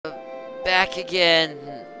back again.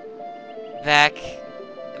 Back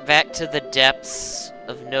to the depths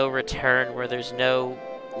of no return, where there's no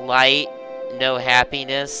light, no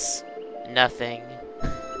happiness, nothing.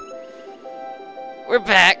 We're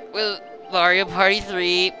back with Mario Party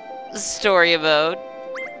 3 Story Mode.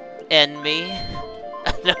 End me.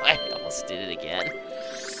 No, I almost did it again.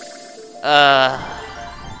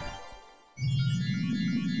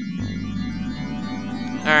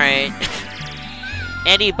 Alright.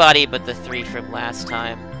 Anybody but the 3 from last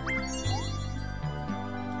time.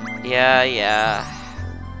 Yeah.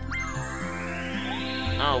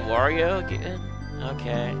 Oh, Wario again?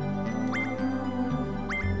 Okay.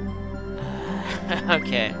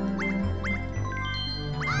 Okay.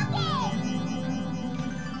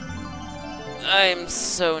 I'm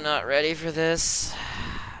so not ready for this.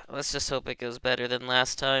 Let's just hope it goes better than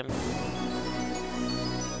last time.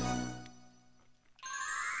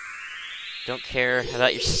 Don't care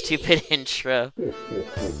about your stupid intro.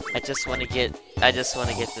 I just want to get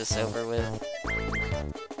this over with.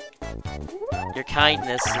 Your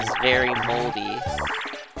kindness is very moldy.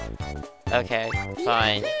 Okay,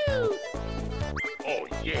 fine. Oh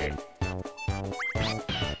yeah.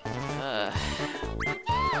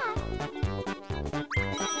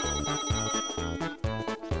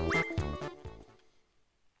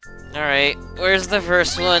 Alright, where's the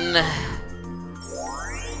first one?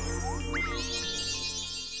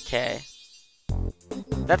 Okay.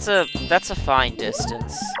 That's a fine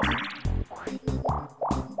distance.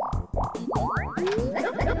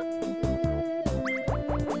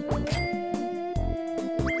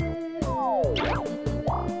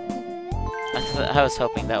 I was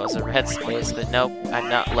hoping that was a red space, but nope, I'm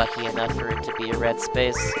not lucky enough for it to be a red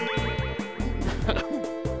space.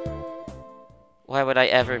 Why would I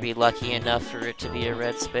ever be lucky enough for it to be a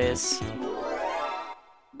red space?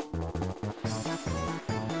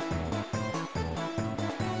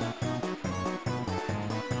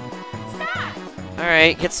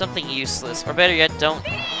 Alright, get something useless. Or better yet, don't...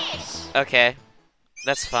 Okay.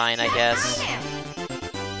 That's fine, I guess. At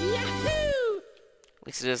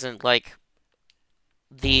least it isn't, like,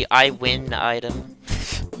 the I win item.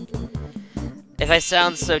 If I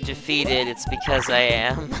sound so defeated, it's because I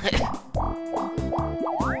am.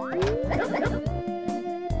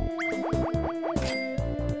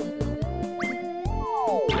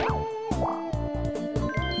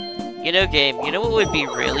 You know, game, you know what would be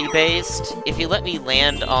really based? If you let me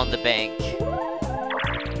land on the bank.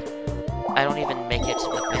 I don't even make it to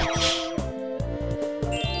the bank.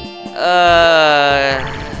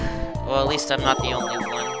 Well, at least I'm not the only one.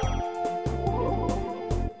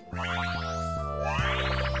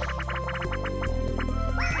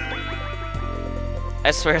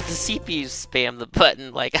 I swear, the CPUs spam the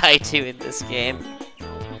button like I do in this game.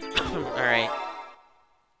 Alright.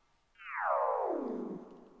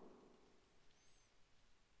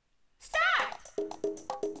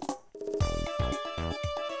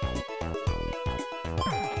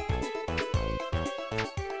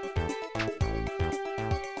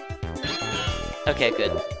 Okay,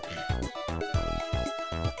 good.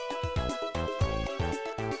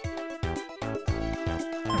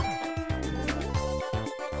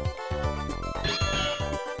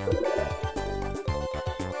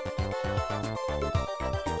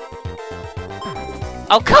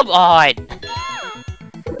 Oh, come on!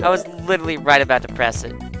 I was literally right about to press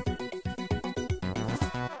it.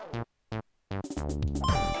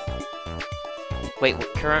 Wait,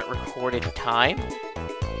 what current recorded time?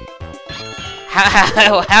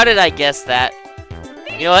 How did I guess that?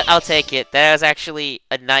 You know what? I'll take it. That was actually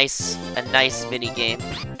a nice minigame.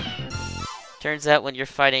 Turns out when you're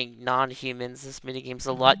fighting non-humans, this minigame's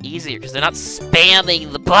a lot easier because they're not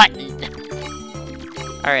spamming the button.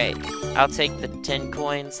 All right, I'll take the 10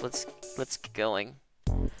 coins. Let's get going.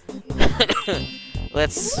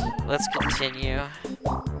 let's continue.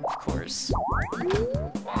 Of course.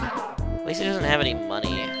 At least he doesn't have any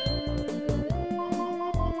money.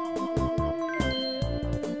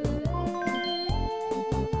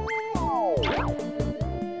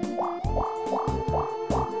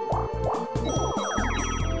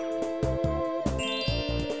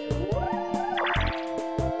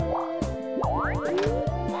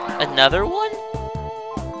 Another one?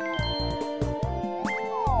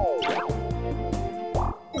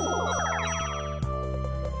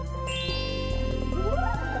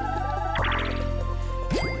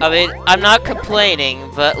 I mean, I'm not complaining,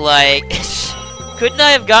 but like, couldn't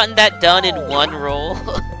I have gotten that done in one roll?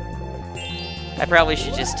 I probably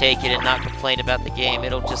should just take it and not complain about the game.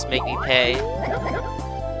 It'll just make me pay.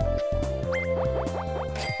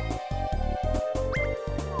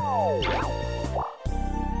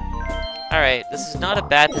 Alright, this is not a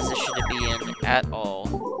bad position to be in at all.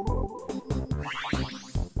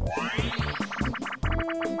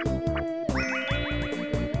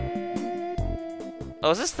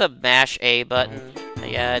 Oh, is this the mash A button?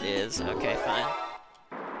 Yeah, it is. Okay, fine.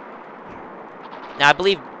 Now, I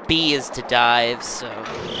believe B is to dive, so...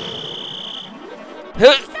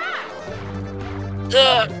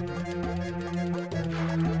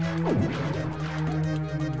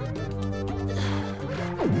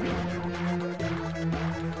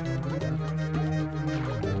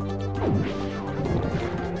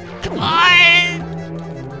 Come on!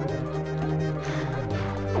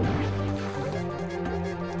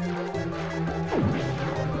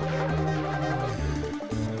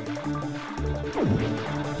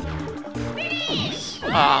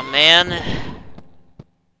 Aw, man.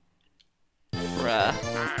 Bruh.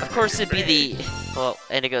 Of course it'd be the... Well,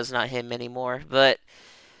 Indigo's not him anymore, but...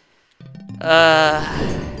 I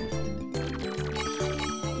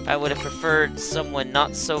would have preferred someone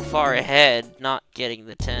not so far ahead not getting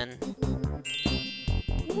the 10.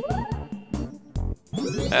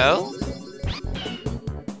 Oh?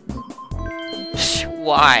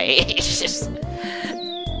 Why? It's just...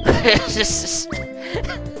 It's just...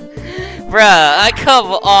 Bruh, come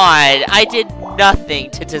on! I did nothing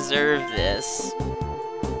to deserve this.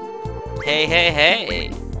 Hey, hey,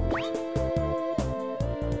 hey.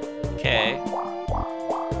 Okay.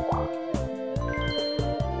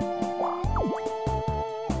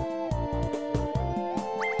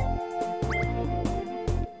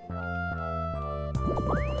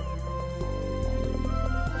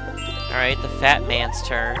 Alright, the fat man's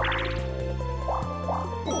turn.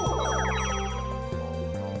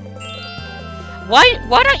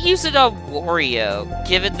 Why not use it on Wario,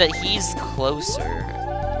 given that he's closer?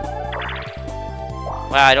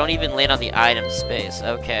 Wow, I don't even land on the item space.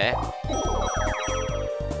 Okay.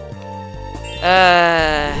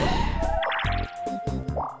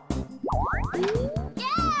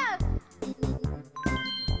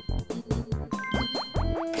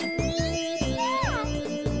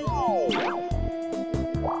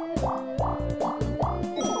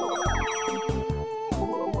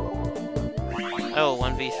 Oh,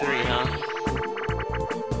 1v3, huh?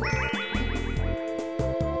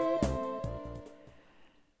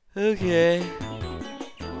 Okay.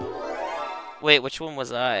 Wait, which one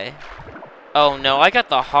was I? Oh no, I got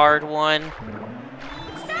the hard one.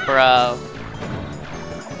 Bro.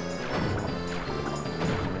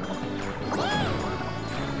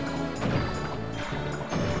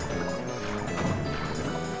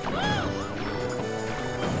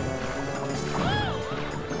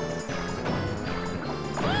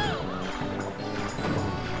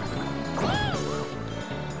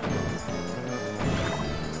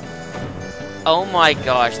 Oh my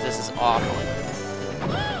gosh, this is awful.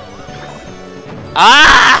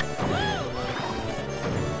 Ah!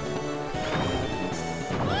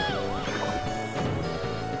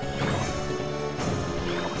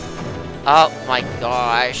 Oh my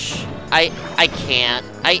gosh. I can't.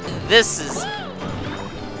 This is...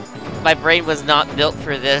 My brain was not built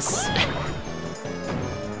for this.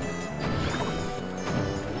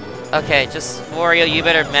 Okay, just Wario, you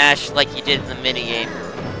better mash like you did in the minigame.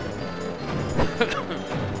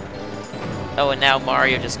 Oh, and now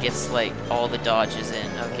Mario just gets, like, all the dodges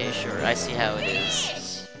in. Okay, sure. I see how it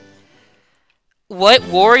is. What?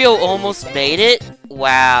 Wario almost made it?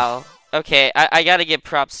 Wow. Okay, I gotta give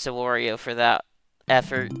props to Wario for that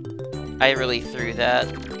effort. I really threw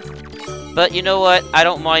that. But you know what? I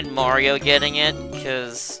don't mind Mario getting it,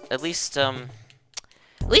 because at least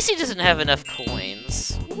he doesn't have enough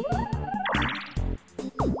coins.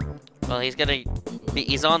 Well, he's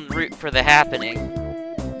en route for the happening.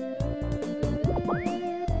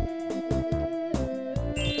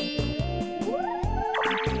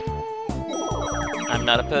 I'm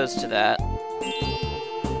not opposed to that.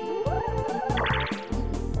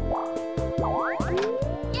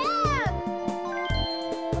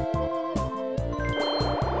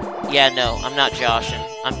 Yeah, no, I'm not joshing.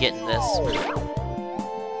 I'm getting this.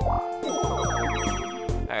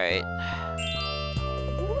 Alright.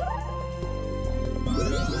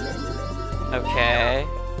 Okay.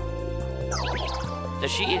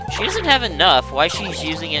 She doesn't have enough. Why she's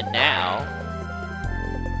using it now?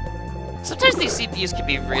 Sometimes these CPUs can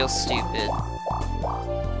be real stupid.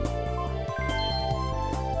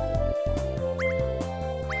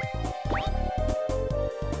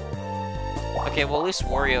 Okay, well at least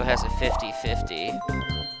Wario has a 50-50.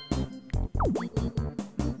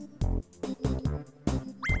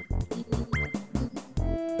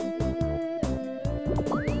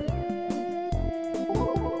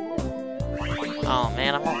 Oh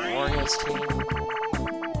man, I'm on Wario's 16.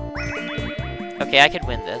 Okay, I could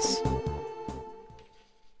win this.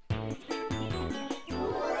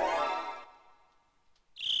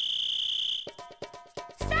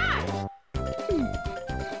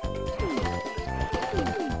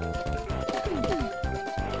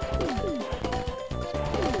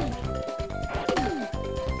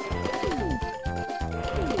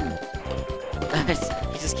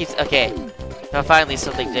 He just keeps... Okay. Now finally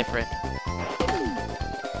something different.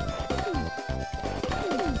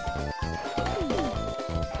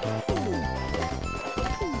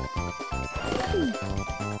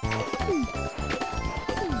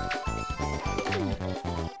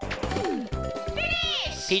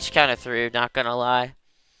 Peach kind of threw, not gonna lie.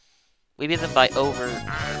 We beat them by over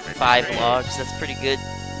 5 logs. That's pretty good.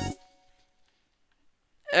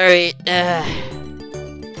 Alright,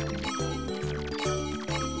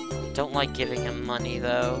 don't like giving him money,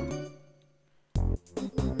 though.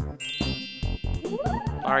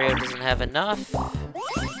 Mario doesn't have enough.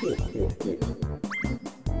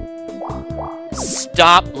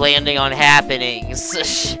 Stop landing on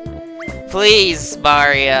happenings. Please,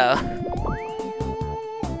 Mario.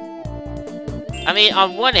 I mean,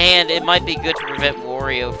 on one hand, it might be good to prevent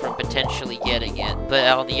Wario from potentially getting it, but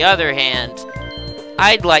on the other hand,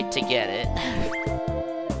 I'd like to get it.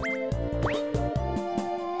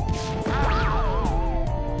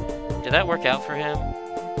 Did that work out for him?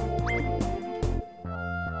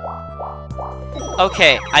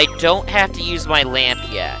 Okay, I don't have to use my lamp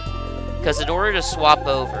yet. Because in order to swap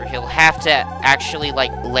over, he'll have to actually,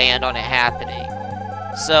 like, land on it happening.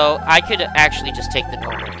 So, I could actually just take the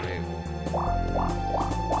normal route.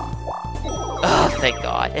 Oh, thank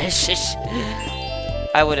God.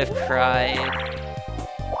 I would have cried.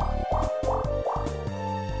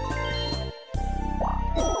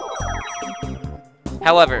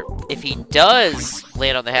 However, if he does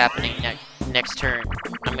land on the happening next turn,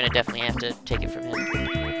 I'm gonna definitely have to take it from him.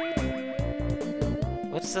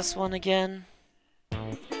 What's this one again?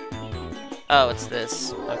 Oh, it's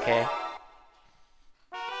this. Okay.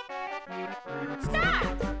 Stop!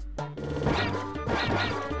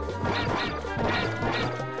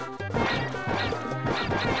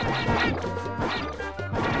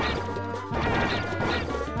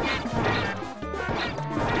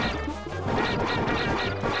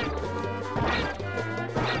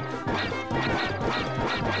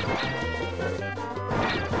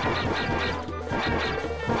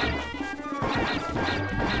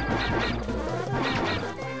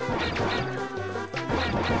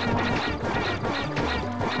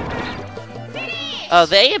 Oh,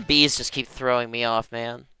 the A and B's just keep throwing me off,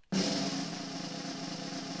 man.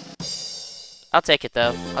 I'll take it,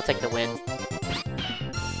 though. I'll take the win.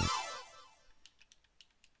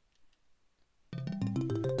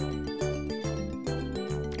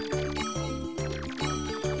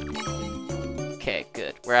 Okay,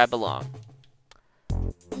 good. Where I belong.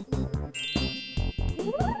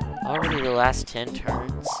 Already the last 10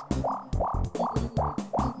 turns?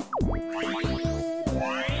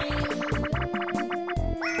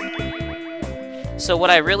 So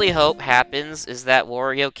what I really hope happens is that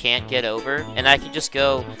Wario can't get over, and I can just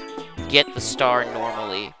go get the star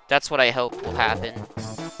normally. That's what I hope will happen.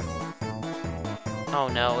 Oh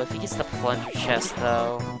no, if he gets the plunger chest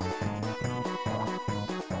though.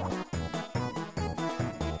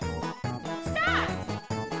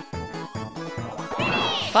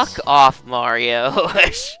 Fuck off, Mario.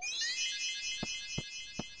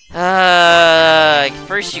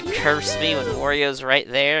 First you curse me when Wario's right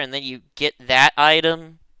there, and then you get that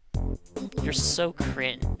item. You're so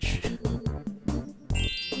cringe.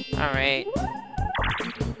 Alright.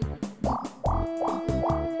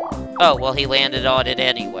 Oh, well, he landed on it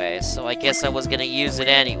anyway, so I guess I was gonna use it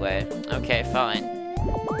anyway. Okay, fine.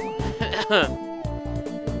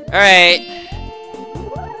 Alright.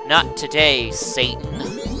 Not today, Satan.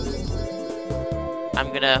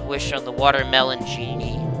 I'm gonna wish on the watermelon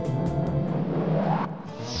genie.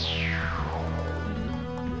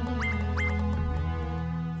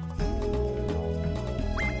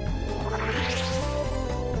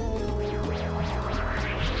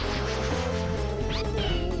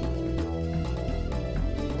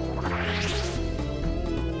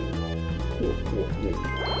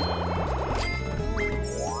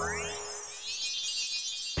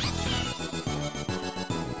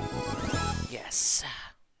 Yes.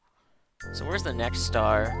 So where's the next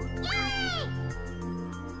star?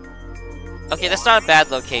 Okay, that's not a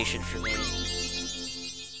bad location for me.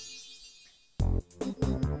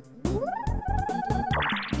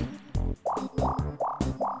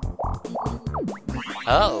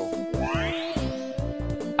 Oh.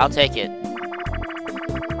 I'll take it.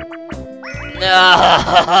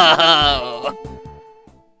 No!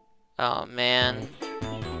 Oh, man.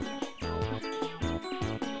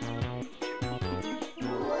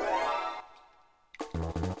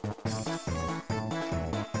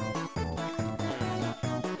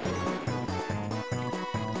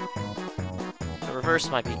 The reverse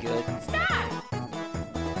might be good.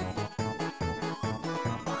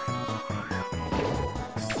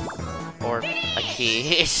 Or a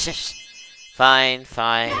key. Fine,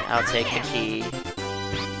 fine. I'll take the key.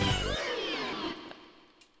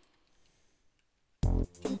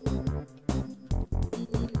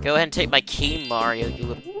 Go ahead and take my key, Mario, you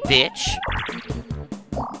little bitch.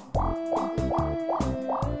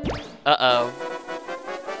 Uh-oh.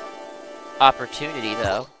 Opportunity,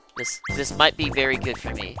 though. This might be very good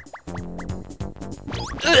for me.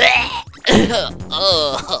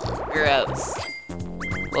 Oh, gross.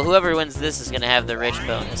 Well, whoever wins this is gonna have the rich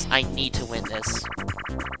bonus. I need to win this.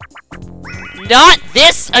 Not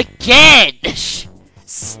this again!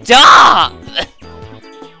 Stop!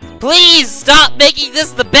 Please stop making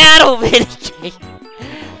this the battle minigame!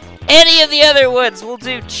 Any of the other ones will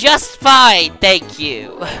do just fine, thank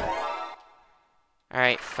you.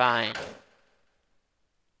 Alright, fine.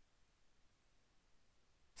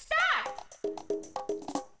 Stop!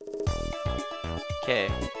 Okay.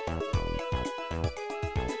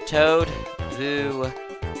 Toad, Boo,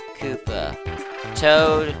 Koopa.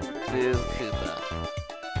 Toad, Boo, Koopa.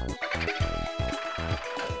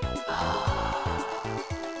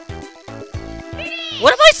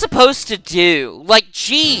 What am I supposed to do? Like,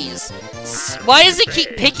 jeez. Why does it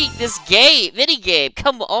keep picking this minigame?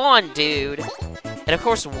 Come on, dude. And of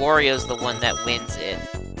course, Wario's the one that wins it.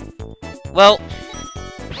 Well,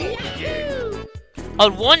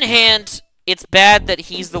 on one hand, it's bad that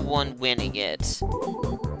he's the one winning it.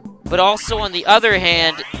 But also, on the other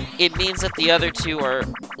hand, it means that the other two are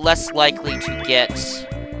less likely to get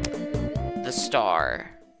the star.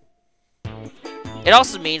 It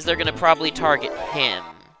also means they're gonna probably target him.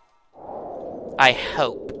 I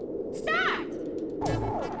hope. Stop!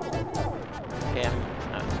 Okay,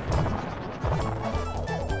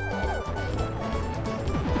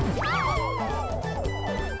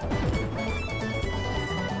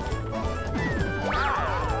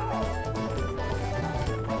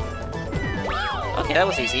 okay, that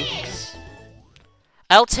was easy.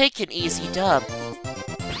 I'll take an easy dub.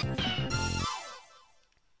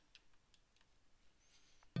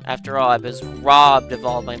 After all, I was robbed of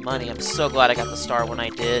all my money. I'm so glad I got the star when I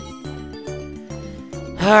did.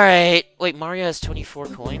 Alright. Wait, Mario has 24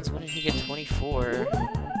 coins? When did he get 24?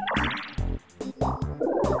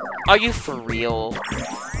 Are you for real?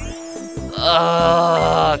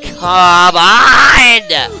 Oh, come on!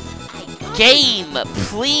 Game,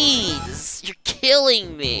 please! You're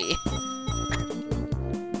killing me!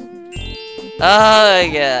 Oh,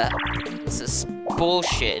 yeah. This is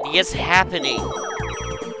bullshit. It's happening.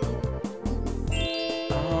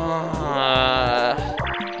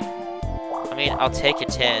 I mean, I'll take a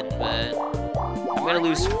 10, but I'm gonna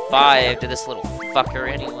lose 5 to this little fucker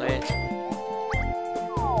anyway.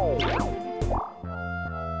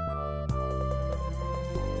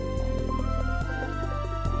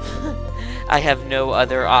 I have no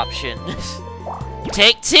other option.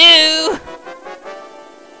 Take 2!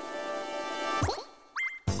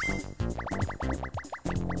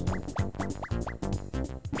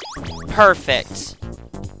 Perfect.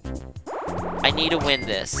 I need to win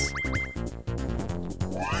this.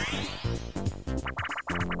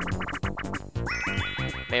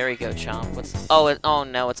 Merry-go chomp. What's oh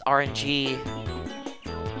no, it's RNG.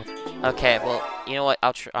 Okay, well, you know what?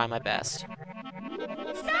 I'll try my best.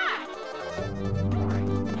 Stop!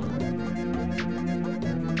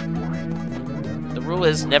 The rule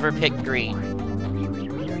is never pick green.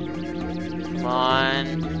 Come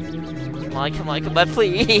on. Come on, come on, come on,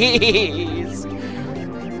 please!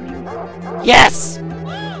 Yes!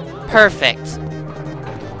 Perfect.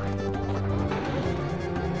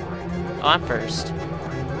 Oh, I'm first.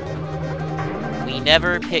 We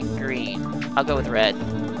never pick green. I'll go with red.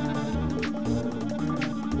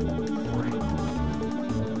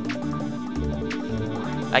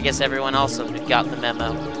 I guess everyone also got the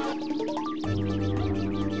memo.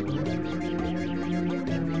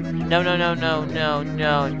 No, no, no, no, no,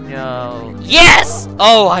 no, no. Yes!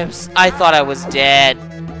 Oh, I thought I was dead.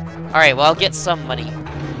 Alright, well, I'll get some money.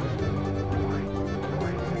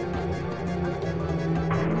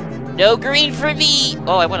 No green for me!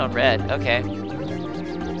 Oh, I went on red. Okay.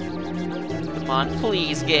 Come on,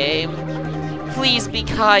 please, game. Please be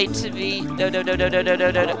kind to me. No, no, no, no, no, no,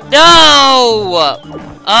 no, no, no. No!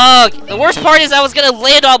 Oh, the worst part is I was gonna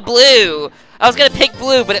land on blue. I was gonna pick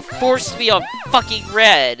blue, but it forced me on fucking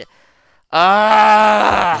red.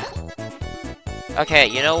 Ah. Okay,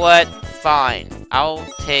 you know what? Fine. I'll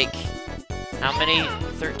take... How many?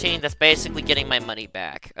 13? That's basically getting my money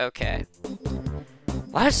back. Okay.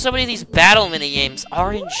 Why are so many of these battle minigames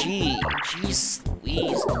RNG? Jeez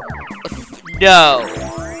Louise. No.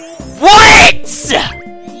 What?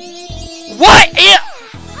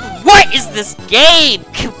 What is this game?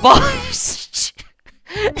 Come on.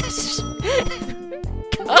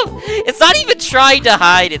 It's not even trying to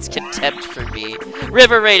hide its contempt for me.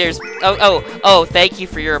 River Raiders. Oh, thank you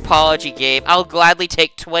for your apology, game. I'll gladly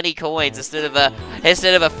take 20 coins instead of a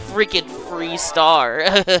freaking free star.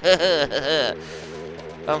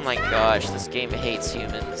 Oh my gosh, this game hates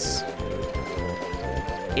humans.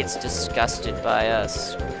 It's disgusted by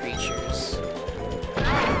us creatures.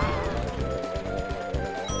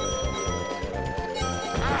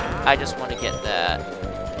 I just want to get that.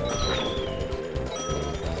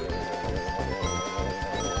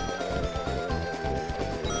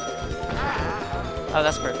 Oh,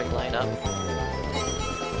 that's perfect lineup.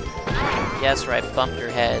 Yeah, that's right, bumped your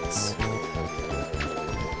heads.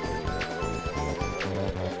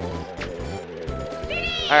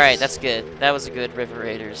 Alright, that's good. That was a good River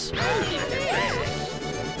Raiders.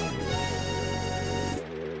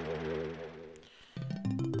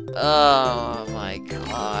 Oh my god.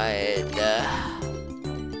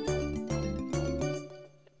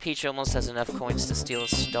 Peach almost has enough coins to steal a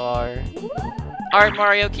star. Alright,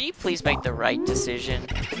 Mario, can you please make the right decision?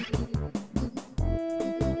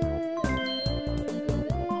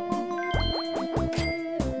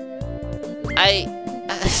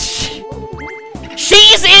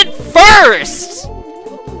 She's in first!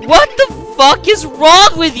 What the fuck is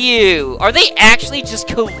wrong with you? Are they actually just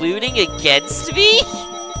colluding against me?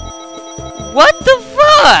 What the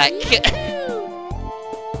fuck?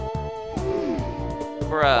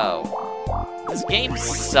 Bro. This game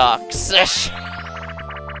sucks.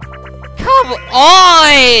 Come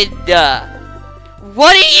on!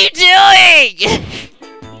 What are you doing?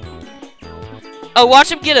 Oh,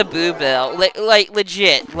 watch him get a boo bell. Like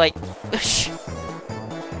legit. Like.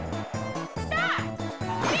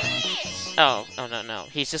 Oh, no.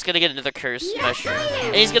 He's just gonna get another curse mushroom.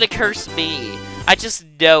 And he's gonna curse me. I just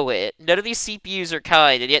know it. None of these CPUs are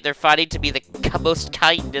kind, and yet they're fighting to be the most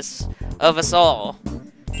kindest of us all.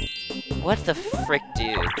 What the frick,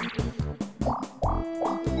 dude?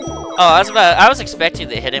 Oh, I was expecting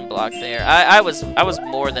the hidden block there. I was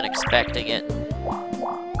more than expecting it.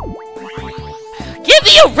 Give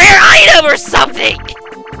me a rare item or something!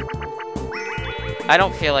 I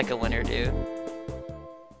don't feel like a winner, dude.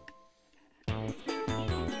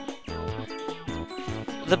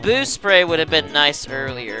 The boost spray would have been nice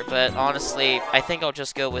earlier, but honestly, I think I'll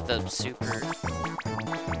just go with a super.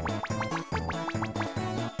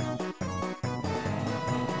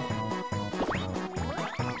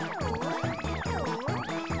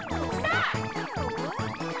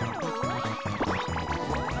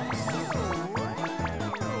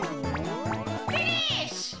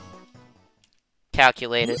 Finish!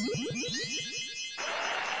 Calculated.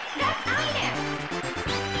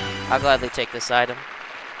 I'll gladly take this item.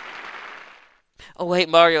 Oh wait,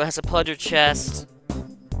 Mario has a plunder chest.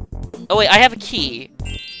 Oh wait, I have a key.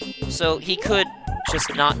 So he could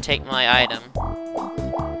just not take my item.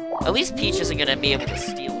 At least Peach isn't gonna be able to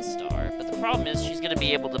steal a star, but the problem is she's gonna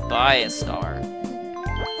be able to buy a star.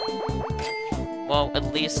 Well,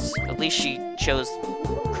 at least she chose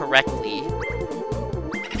correctly.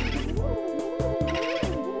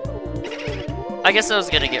 I guess I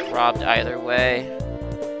was gonna get robbed either way.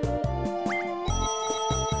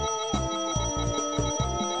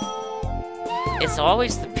 It's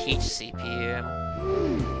always the Peach CPU.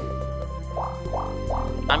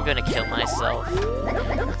 I'm gonna kill myself.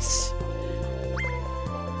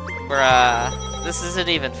 Bruh, this isn't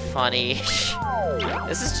even funny.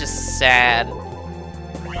 This is just sad.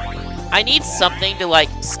 I need something to, like,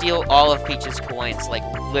 steal all of Peach's coins, like,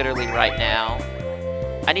 literally right now.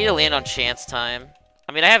 I need to land on chance time.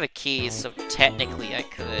 I mean, I have a key, so technically I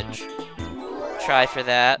could try for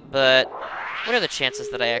that, but what are the chances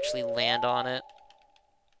that I actually land on it?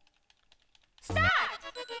 Start!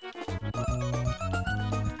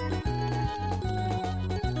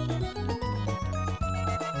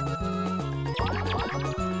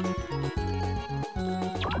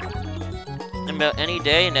 About any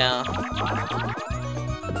day now.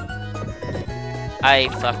 I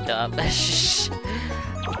fucked up.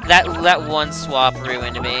 that one swap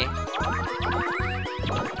ruined me.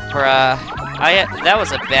 Bruh. That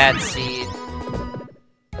was a bad seed.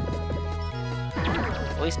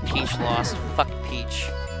 At least Peach lost. Fuck Peach.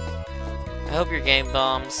 I hope your game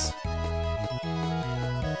bombs.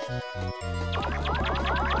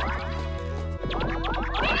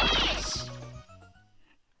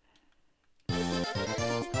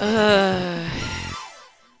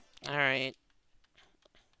 Alright.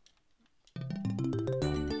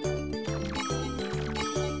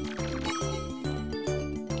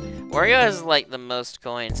 Wario has like the most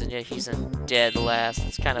coins, and yet he's in dead last.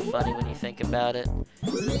 It's kind of funny when you think about it.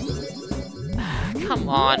 Come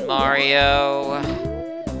on, Mario.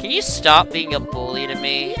 Can you stop being a bully to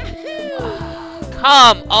me?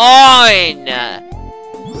 Come on!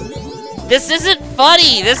 This isn't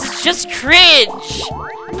funny! This is just cringe!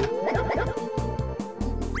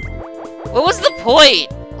 What was the point?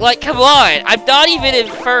 Like, come on! I'm not even in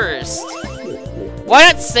first! Why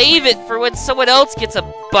not save it for when someone else gets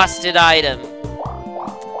a busted item?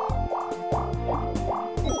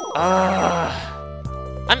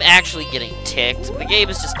 I'm actually getting ticked. The game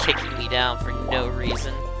is just kicking me down for no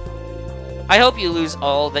reason. I hope you lose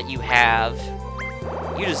all that you have.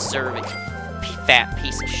 You deserve it, you fat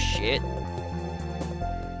piece of shit.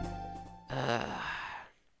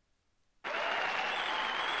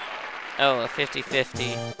 Oh, a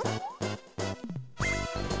 50-50.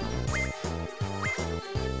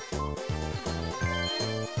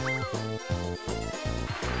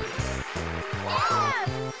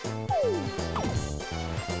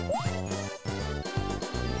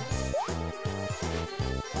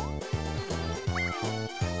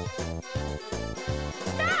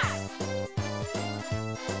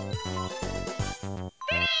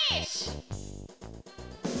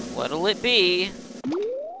 What'll it be?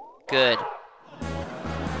 Good.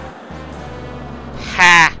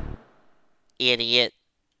 Ha! Idiot.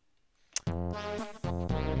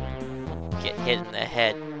 Get hit in the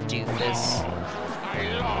head, doofus.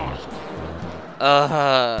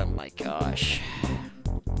 My gosh.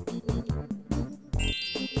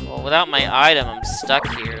 Well, without my item, I'm stuck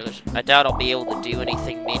here. I doubt I'll be able to do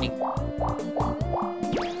anything meaningful.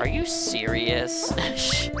 Are you serious?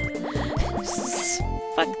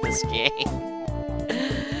 Fuck this game.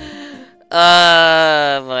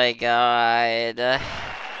 Oh my god.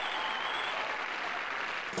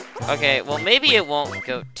 Okay, well maybe it won't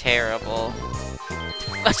go terrible.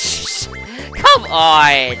 Come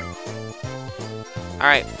on!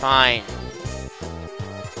 Alright, fine.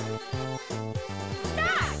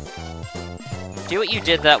 Do what you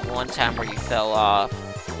did that one time where you fell off.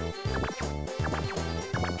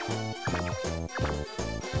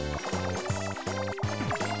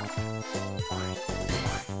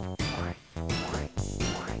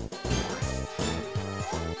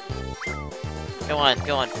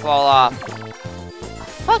 Go on, fall off. Oh,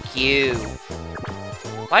 fuck you.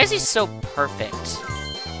 Why is he so perfect?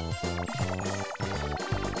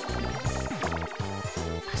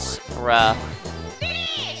 Bruh.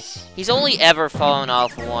 He's only ever fallen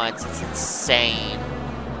off once. It's insane.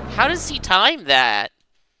 How does he time that?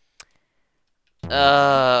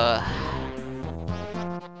 Well,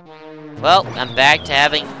 I'm back to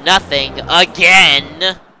having nothing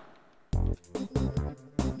again.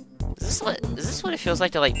 Is this what it feels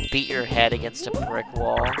like to, like, beat your head against a brick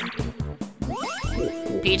wall?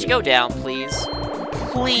 Peach, go down, please.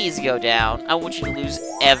 Please go down. I want you to lose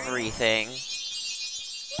everything.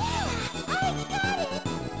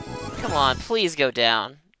 Come on, please go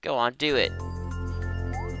down. Go on, do it.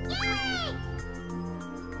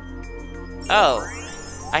 Oh,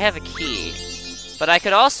 I have a key. But I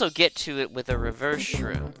could also get to it with a reverse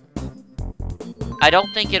shroom. I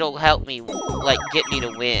don't think it'll help me, like, get me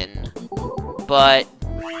to win. But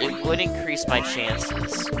it would increase my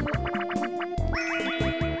chances.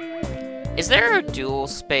 Is there a dual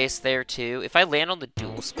space there too? If I land on the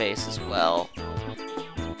dual space as well,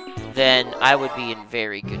 then I would be in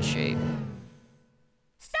very good shape.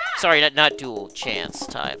 Sorry, not dual chance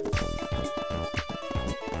time.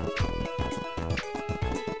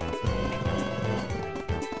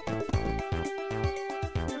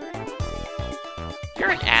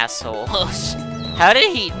 You're an asshole. How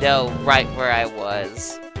did he know right where I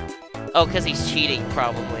was? Oh, because he's cheating,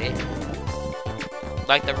 probably.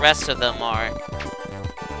 Like the rest of them are.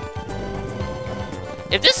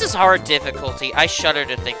 If this is hard difficulty, I shudder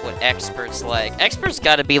to think what experts like. Experts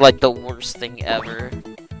gotta be like the worst thing ever.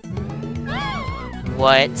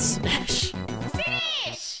 What?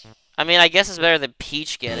 I mean, I guess it's better than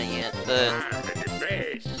Peach getting it, but...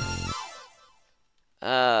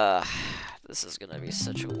 this is gonna be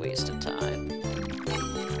such a waste of time.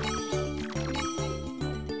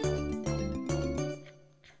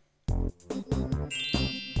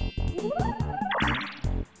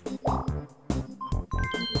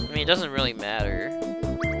 I mean, it doesn't really matter.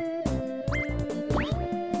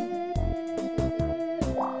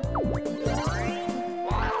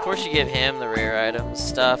 course you give him the rare items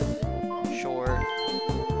stuff. Sure.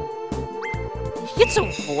 He gets a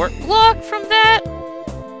wart block from that?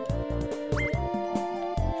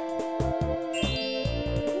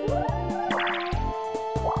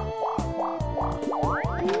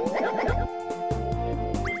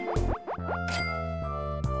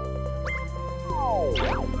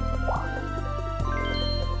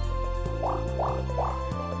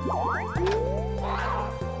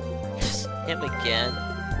 Him again.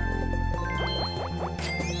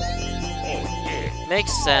 Oh yeah.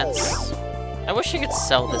 Makes sense. I wish I could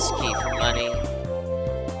sell this key for money.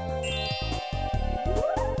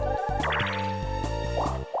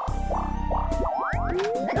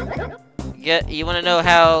 You wanna know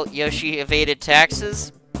how Yoshi evaded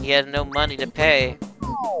taxes? He had no money to pay.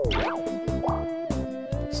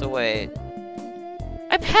 So wait.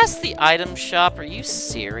 I passed the item shop, are you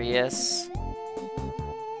serious?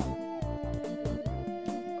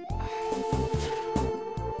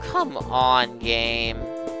 Come on, game.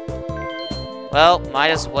 Well,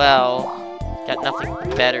 might as well. Got nothing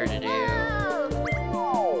better to do.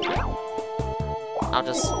 I'll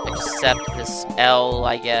just accept this L,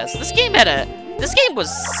 I guess. This game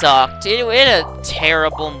was sucked. It had a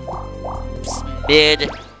terrible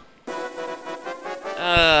mid.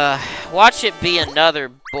 Watch it be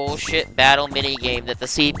another bullshit battle minigame that the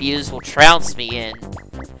CPUs will trounce me in.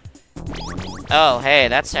 Oh, hey,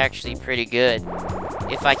 that's actually pretty good.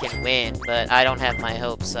 If I can win, but I don't have my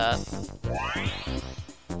hopes up.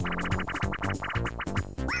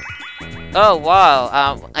 Oh,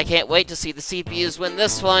 wow, I can't wait to see the CPUs win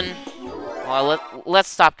this one. Well, let's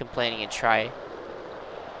stop complaining and try.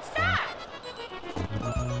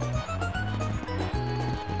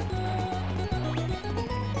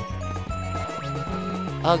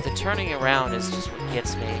 Oh, the turning around is just what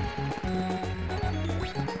gets me.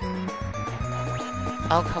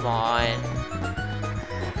 Oh, come on.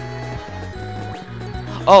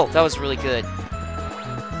 Oh, that was really good.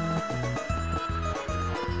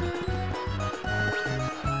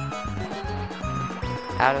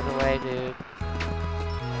 Out of the way, dude.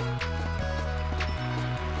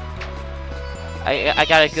 I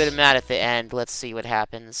got a good amount at the end. Let's see what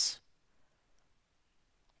happens.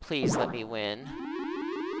 Please let me win.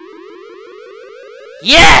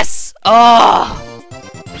 Yes! Oh!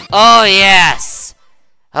 Oh, yes!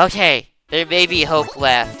 Okay, there may be hope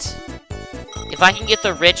left. If I can get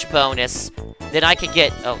the rich bonus, then I can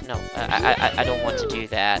get... Oh, no, I don't want to do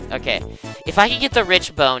that. Okay, if I can get the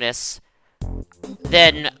rich bonus,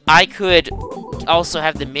 then I could also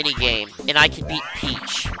have the minigame, and I could beat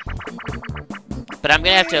Peach. But I'm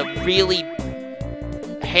gonna have to really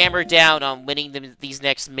hammer down on winning these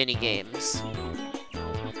next minigames.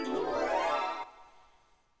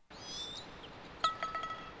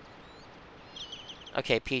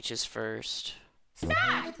 Okay, Peach is first.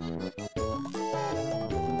 Start!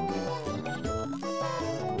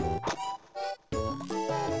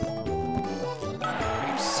 Are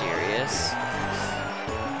you serious?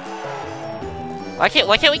 Why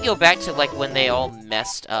can't we go back to like when they all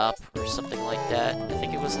messed up or something like that? I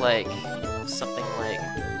think it was like something like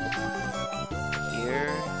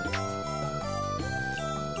here.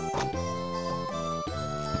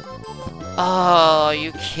 Oh, are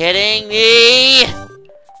you kidding me?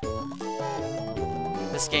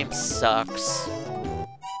 This game sucks.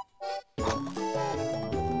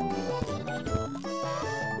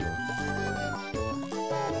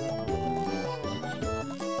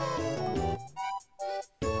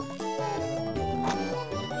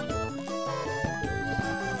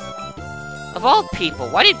 Of all people,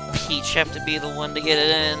 why did Peach have to be the one to get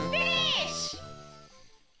it in?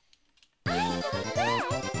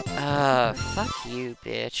 Fuck you,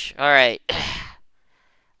 bitch. Alright.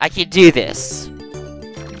 I can do this.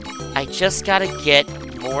 I just gotta get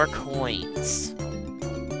more coins.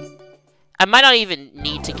 I might not even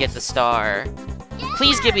need to get the star.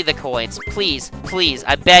 Please give me the coins. Please, please.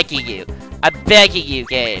 I'm begging you. I'm begging you,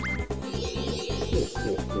 game.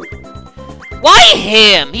 Why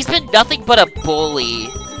him? He's been nothing but a bully.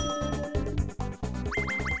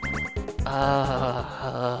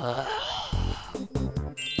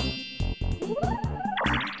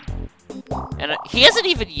 And he hasn't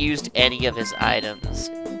even used any of his items.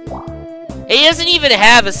 He doesn't even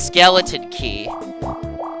have a skeleton key.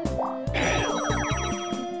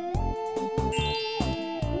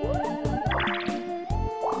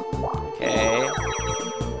 Okay.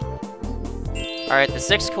 Alright, the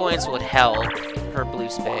 6 coins would help per blue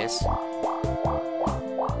space.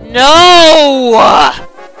 No!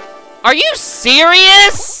 Are you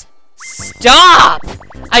serious? Stop!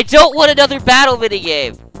 I don't want another battle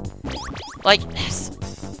minigame. Like,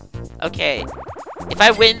 Okay. If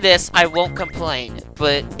I win this, I won't complain.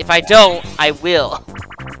 But if I don't, I will.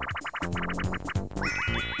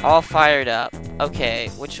 All fired up. Okay,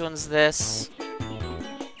 which one's this?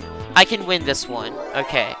 I can win this one.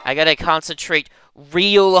 Okay, I gotta concentrate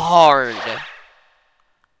real hard.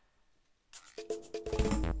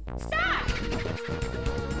 Stop!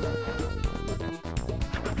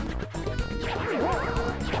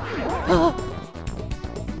 No.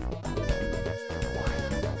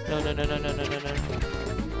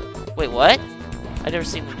 Wait, what? I've never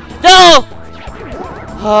seen... No!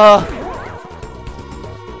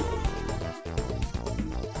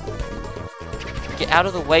 Get out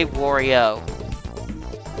of the way, Wario.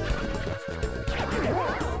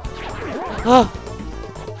 Oh,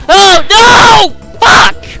 no!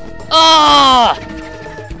 Fuck! Oh!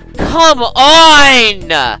 Come on!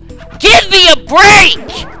 Give me a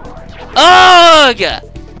break! Ugh!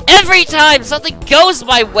 Every time something goes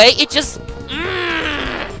my way, it just...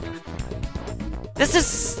 This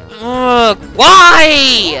is...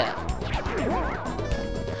 why?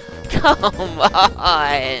 Come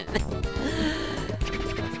on!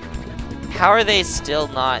 How are they still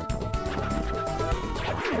not...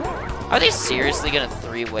 Are they seriously gonna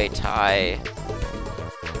three-way tie?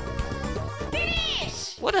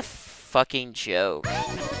 Finish! What a fucking joke.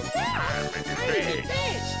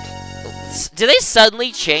 Did they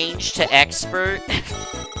suddenly change to expert?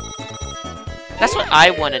 That's what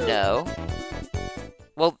I want to know.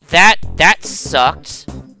 Well, that sucked.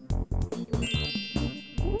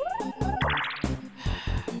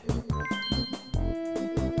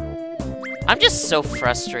 I'm just so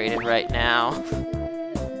frustrated right now.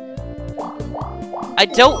 I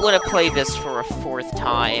don't want to play this for a fourth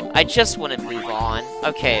time. I just want to move on.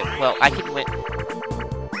 Okay, well, I can win.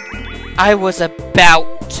 I was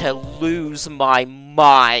about to lose my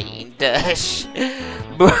mind.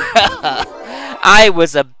 Bruh. I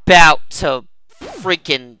was about to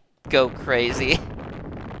freaking go crazy.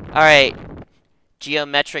 Alright.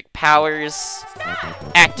 Geometric powers.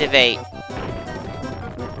 Activate.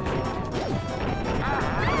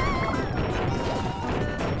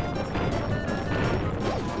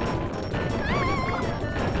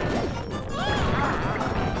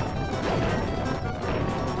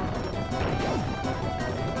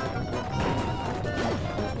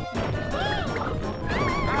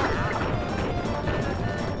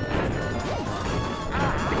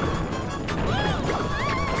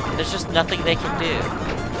 There's just nothing they can do.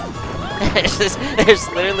 There's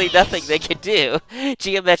literally nothing they can do.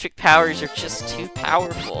 Geometric powers are just too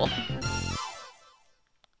powerful.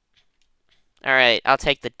 All right, I'll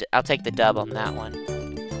take the dub on that one.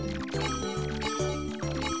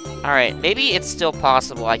 All right, maybe it's still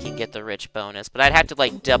possible I can get the rich bonus, but I'd have to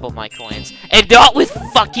like double my coins, and not with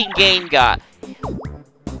fucking Game God.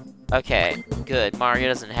 Okay, good. Mario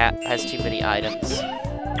doesn't has too many items.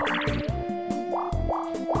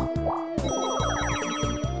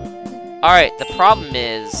 Alright, the problem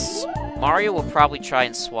is, Mario will probably try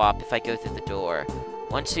and swap if I go through the door.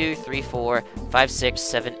 1, 2, 3, 4, 5, 6,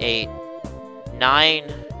 7, 8,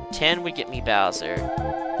 9, 10 would get me Bowser.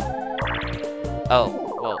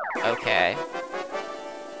 Oh, well, okay.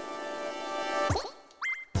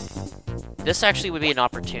 This actually would be an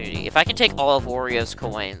opportunity. If I can take all of Wario's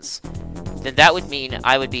coins, then that would mean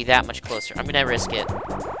I would be that much closer. I'm gonna risk it.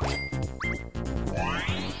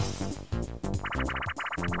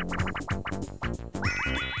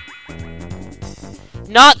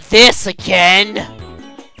 Not this again!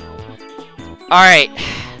 Alright.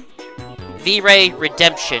 V-Ray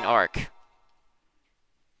Redemption Arc.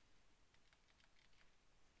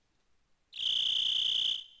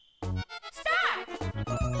 Stop!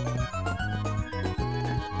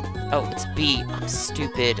 Oh, it's B. I'm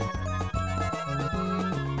stupid.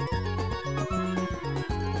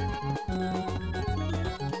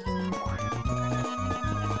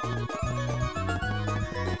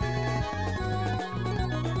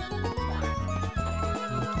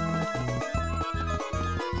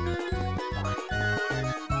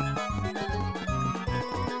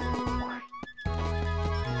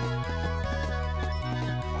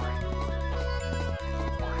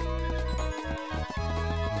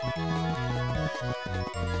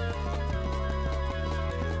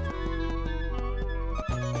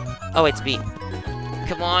 Oh, it's B.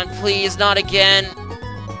 Come on, please, not again.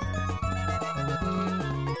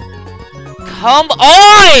 Come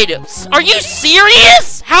on! Are you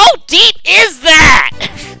serious? How deep is that?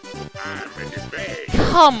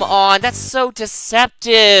 Come on, that's so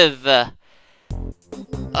deceptive. God.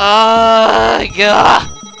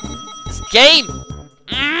 This game.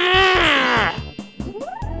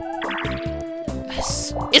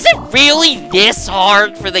 Is it really this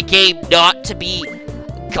hard for the game not to be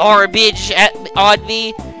garbage on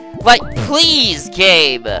me? Like, please,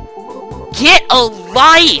 game. Get a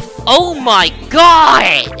life! Oh my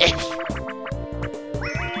god!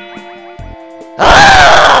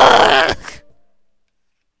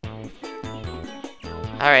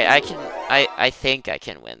 Alright, I think I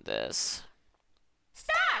can win this.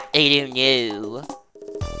 Stop! I don't know.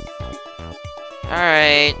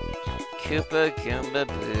 Alright. Koopa Goomba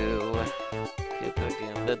Boo. Koopa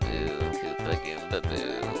Goomba Boo. Koopa Goomba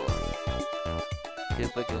Boo.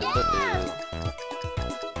 Koopa Goomba Boo.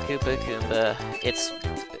 Koopa Goomba. It's...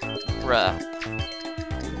 bruh.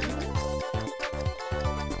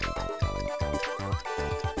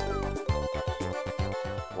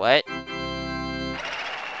 What?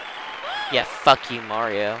 Yeah, fuck you,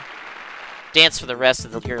 Mario. Dance for the rest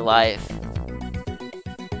of your life.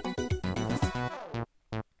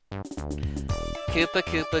 Koopa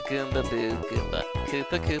Koopa Goomba Boo Goomba.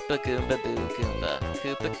 Koopa Koopa Goomba Boo Goomba.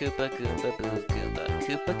 Koopa Koopa Goomba Boo Goomba.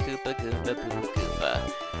 Koopa Koopa Goomba Boo Goomba.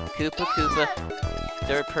 Koopa Koopa.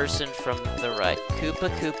 Third person from the right. Koopa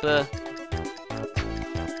Koopa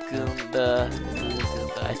Goomba Boo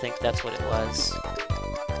Goomba. I think that's what it was.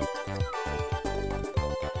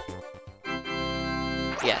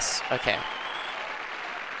 Yes, okay.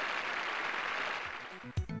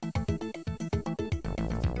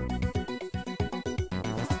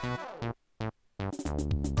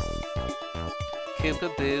 Koopa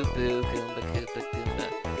Boo Boo Goomba Koopa Goomba.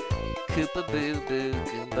 Koopa Boo Boo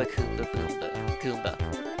Goomba Koopa Boomba Goomba.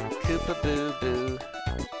 Koopa Boo Boo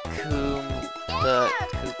Goomba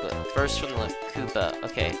Koopa. First from the left, Koopa.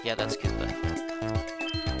 Okay, yeah, that's Koopa.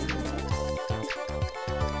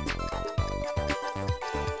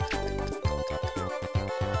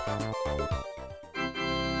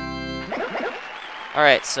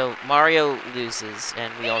 Alright, so Mario loses,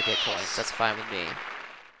 and we all get coins. That's fine with me.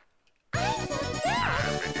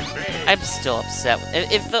 I'm still upset.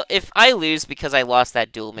 If I lose because I lost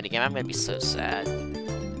that duel minigame, I'm gonna be so sad.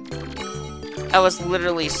 I was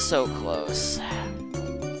literally so close.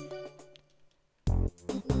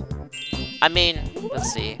 I mean,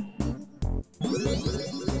 let's see.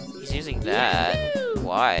 He's using that.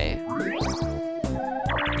 Why?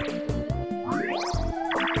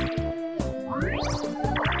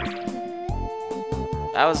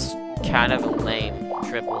 That was kind of a lame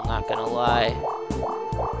triple, not gonna lie.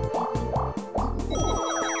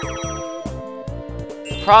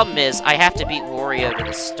 The problem is, I have to beat Wario to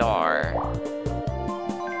the star.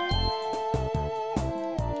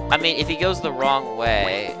 I mean, if he goes the wrong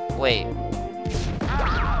way... Wait.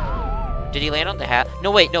 Did he land on the hat?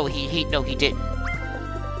 No, wait, no, he didn't.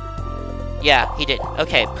 Yeah, he didn't.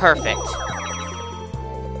 Okay, perfect.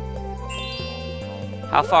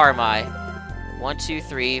 How far am I? 1, 2,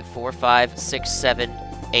 3, 4, 5, 6, 7,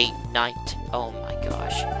 8, 9, 10. Oh my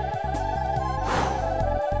gosh.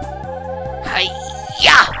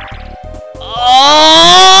 Hi-ya! Oh!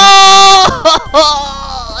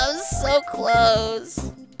 I was so close.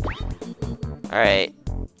 Alright.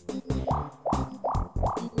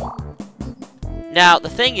 Now, the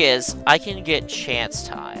thing is, I can get chance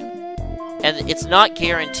time. And it's not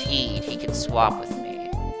guaranteed he can swap with me.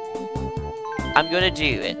 I'm gonna do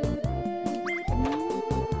it.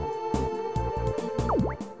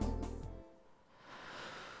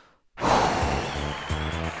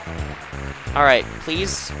 Alright,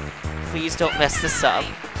 please don't mess this up.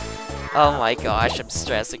 Oh my gosh, I'm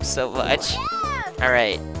stressing so much.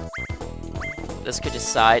 Alright. This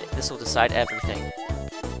will decide everything.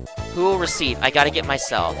 Who will receive? I gotta get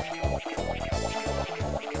myself.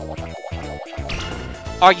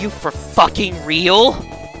 Are you for fucking real?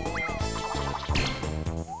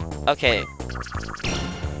 Okay.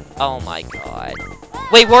 Oh my god.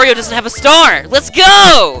 Wait, Wario doesn't have a star! Let's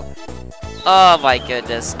go! Oh my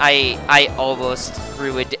goodness, I almost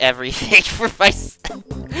ruined everything for myself.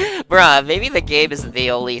 Bruh, maybe the game is the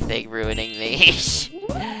only thing ruining me.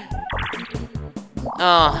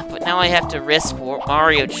 Oh, but now I have to risk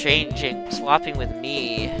Mario swapping with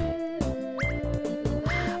me.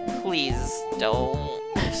 Please don't.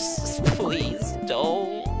 Please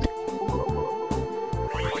don't.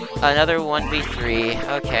 Another 1v3,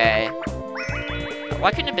 okay. Why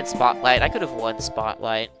couldn't it have been Spotlight? I could have won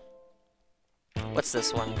Spotlight. What's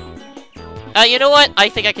this one? You know what? I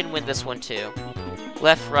think I can win this one too.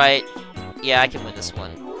 Left, right. Yeah, I can win this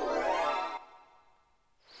one.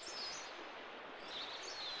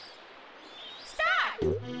 Stop!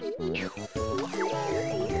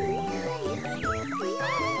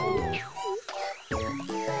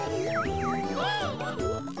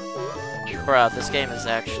 Bruh, this game is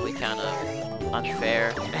actually kind of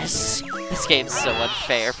unfair. This game's so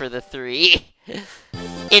unfair for the 3.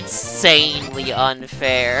 Insanely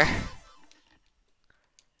unfair.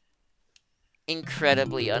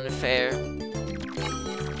 Incredibly unfair.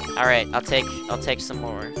 Alright, I'll take some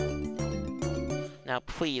more. Now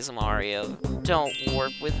please, Mario, don't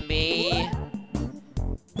warp with me.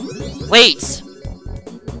 Wait!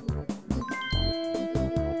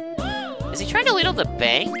 Is he trying to lead on the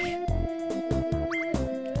bank?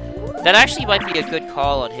 That actually might be a good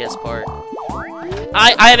call on his part.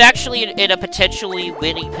 I am actually in a potentially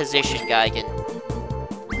winning position, Geigen.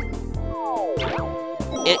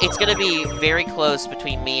 It's gonna be very close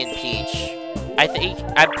between me and Peach.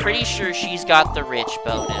 I'm pretty sure she's got the rich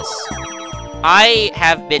bonus. I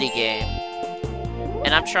have minigame,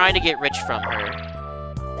 and I'm trying to get rich from her.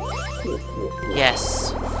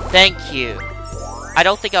 Yes, thank you. I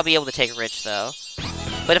don't think I'll be able to take rich, though.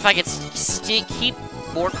 But if I can keep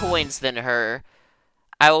more coins than her,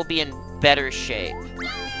 I will be in better shape.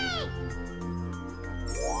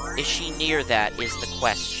 Is she near that, is the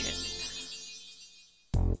question.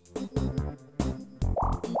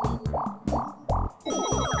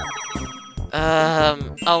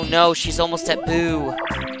 Oh no, she's almost at Boo.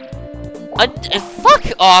 Fuck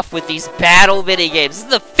off with these battle minigames. This is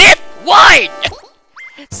the 5th one!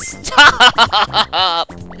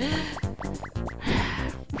 Stop!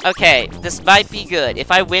 Okay, this might be good.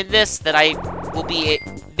 If I win this, then I will be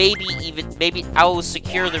maybe I will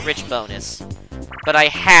secure the rich bonus. But I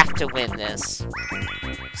have to win this.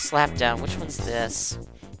 Slapdown, which one's this?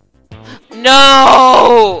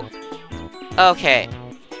 No! Okay.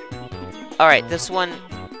 Alright, this one,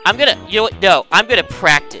 you know what, no, I'm gonna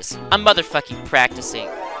practice. I'm motherfucking practicing.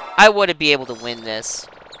 I want to be able to win this.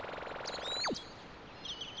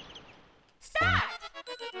 Stop!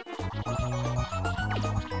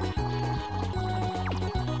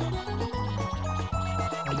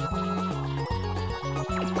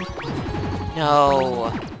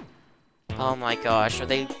 No. Oh my gosh, are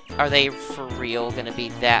they for real gonna be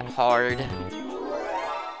that hard?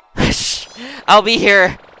 I'll be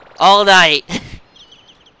here all night.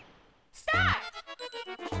 Stop!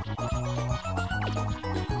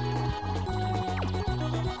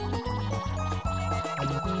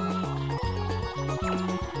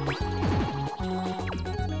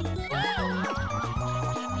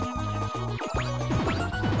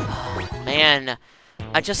 Man,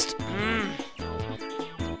 I just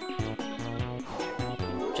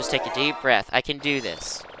take a deep breath. I can do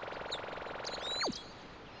this.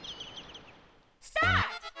 Stop!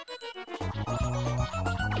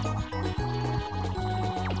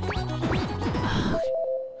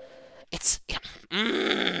 It's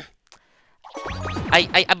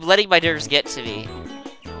I'm letting my nerves get to me.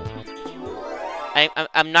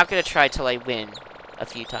 I'm not gonna try till I win a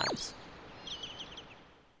few times.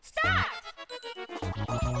 Stop!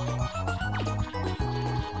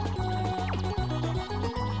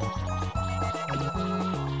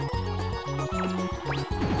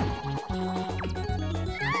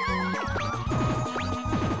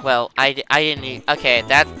 Well, I didn't. Okay,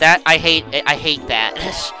 that I hate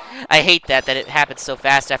that. I hate that it happens so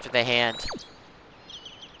fast after the hand.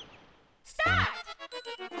 Stop!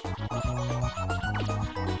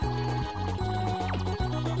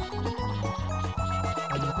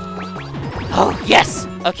 Oh yes.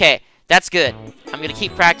 Okay, that's good. I'm gonna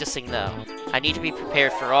keep practicing though. I need to be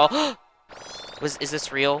prepared for all. Is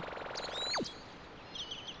this real?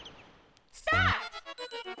 Stop!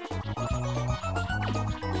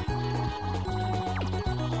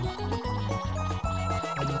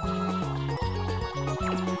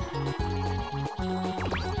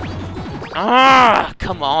 Ah,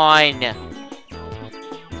 come on.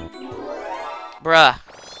 Bruh.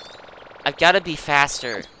 I've got to be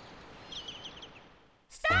faster.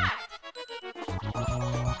 Stop!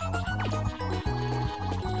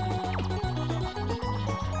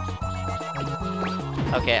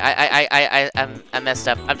 Okay, I messed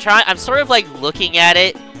up. I'm sort of like looking at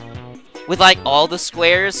it with like all the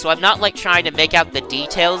squares, so I'm not like trying to make out the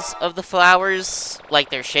details of the flowers, like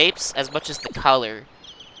their shapes, as much as the color.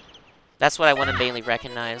 That's what I want to mainly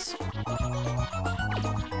recognize.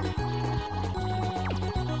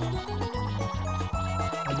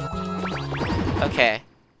 Okay.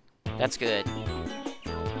 That's good.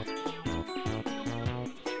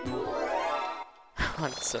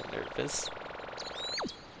 I'm so nervous.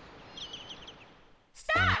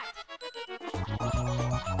 Stop!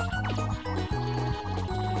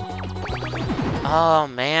 Oh,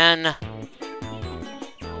 man.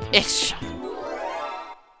 It's...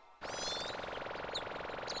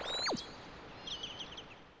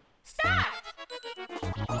 Stop!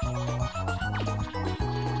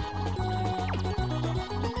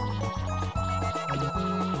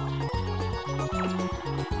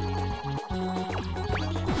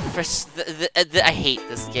 I hate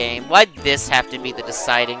this game. Why'd this have to be the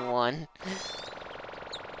deciding one?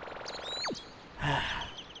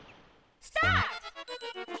 Stop!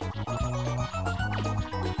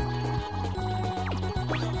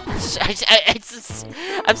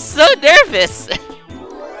 I'm so nervous.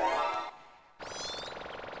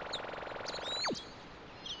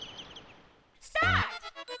 Stop!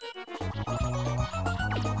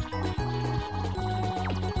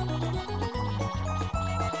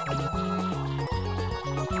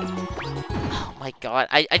 Oh my god,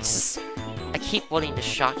 I keep wanting to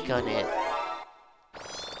shotgun it.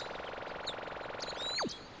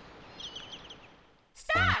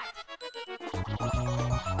 Stop!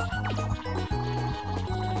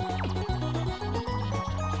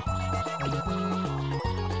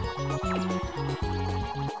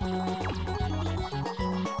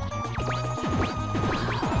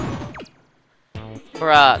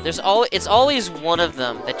 Bruh, it's always one of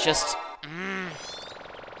them that just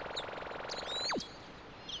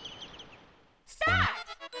Stop!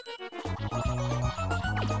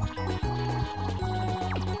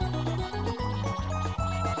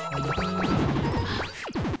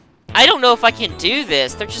 I don't know if I can do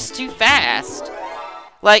this. They're just too fast.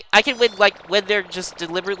 Like, I can win, like, when they're just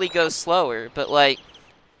deliberately go slower, but, like...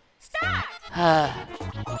 Stop!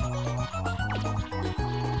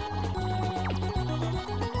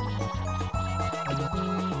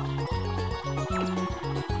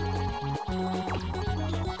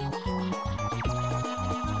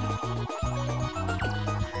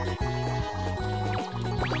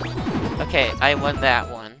 Okay, I won that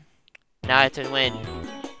one. Now I have to win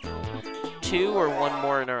 2 or 1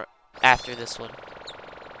 more after this one.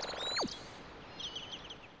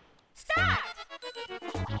 Stop!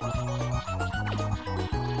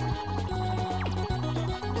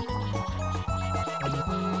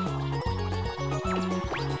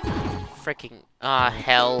 Freaking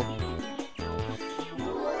hell.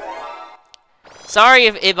 Sorry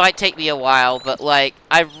if it might take me a while, but like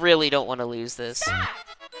I really don't want to lose this. Stop!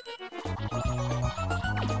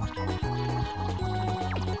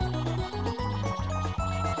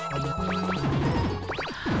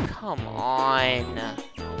 Come on.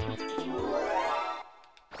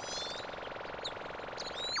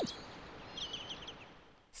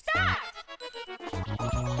 Stop!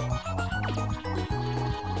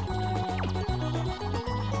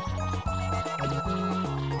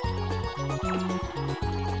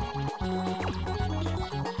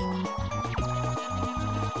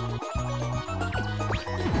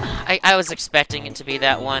 I was expecting it to be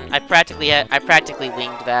that one. I practically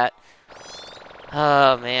winged that.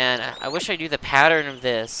 Oh man, I wish I knew the pattern of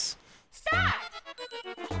this. Stop!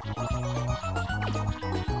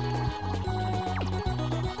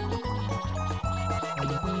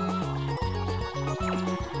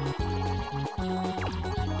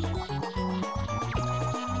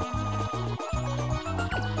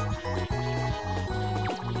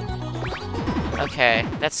 Okay,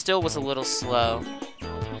 that still was a little slow.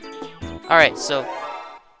 Alright, so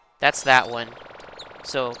that's that one.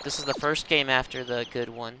 So this is the first game after the good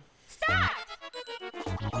one. Stop!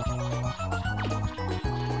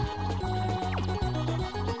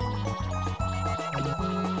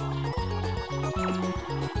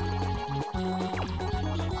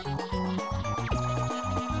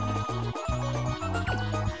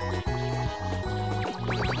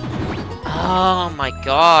 Oh my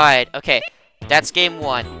god. Okay, that's game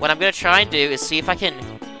 1. What I'm gonna try and do is see if I can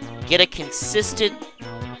get a consistent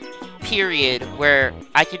period where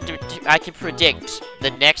I can predict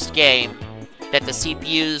the next game that the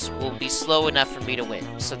CPUs will be slow enough for me to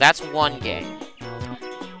win. So that's one game.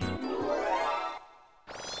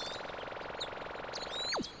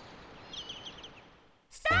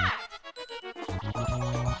 Stop!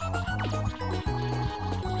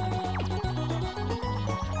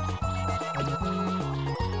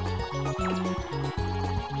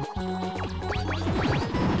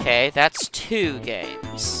 Okay, that's 2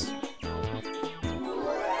 games.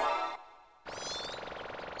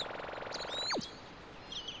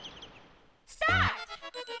 Stop!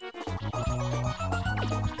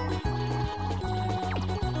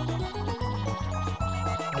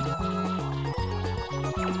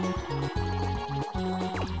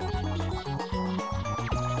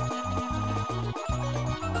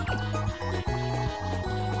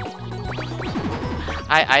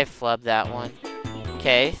 I flubbed that one.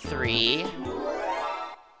 Okay, 3.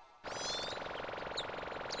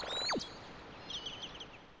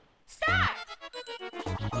 Stop!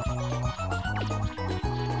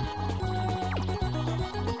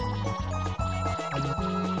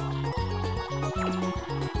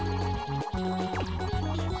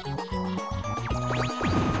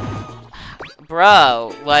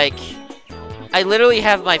 Bro, like, I literally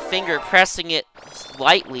have my finger pressing it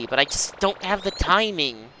lightly, but I just don't have the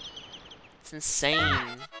timing. It's insane.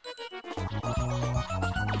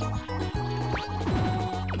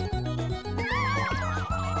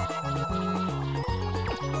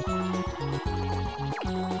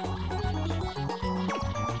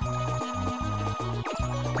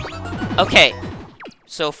 Okay,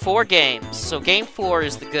 so 4 games. So game 4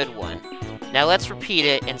 is the good one. Now let's repeat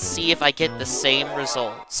it and see if I get the same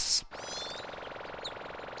results.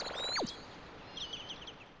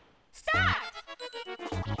 Stop!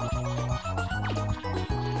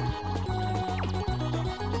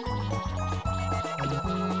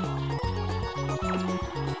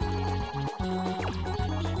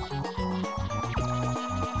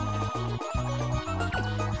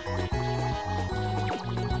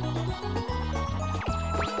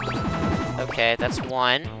 Okay, that's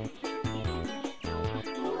 1.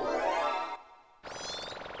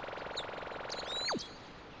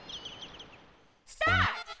 Stop!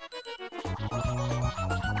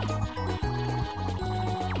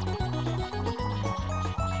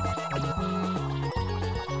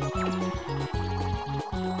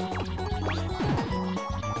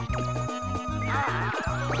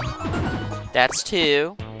 That's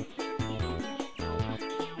 2.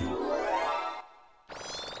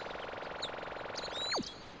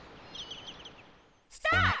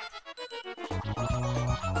 Stop!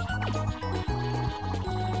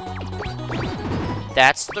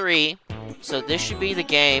 That's 3. So this should be the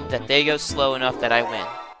game that they go slow enough that I win.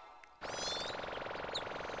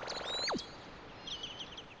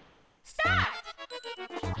 Stop!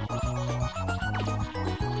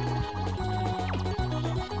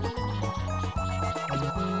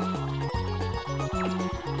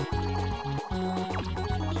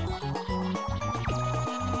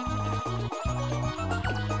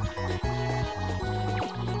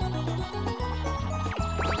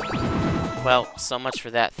 Well, so much for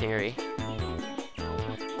that theory.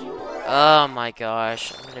 Oh my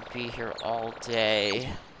gosh, I'm gonna be here all day.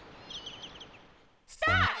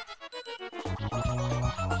 Stop!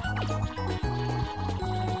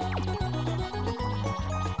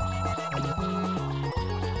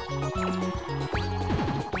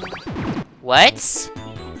 What?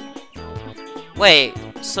 Wait,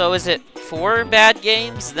 so is it 4 bad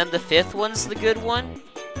games, then the 5th one's the good one?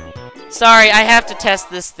 Sorry, I have to test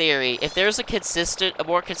this theory. If there's a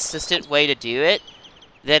more consistent way to do it,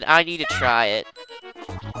 then I need to try it.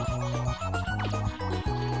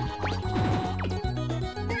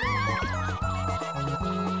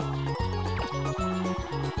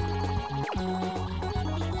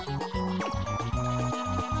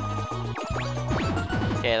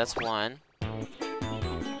 Okay, that's 1.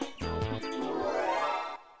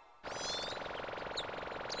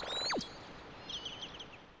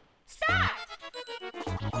 Stop!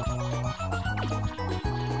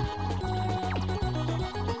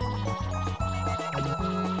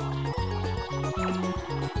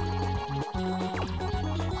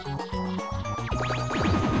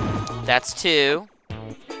 That's 2.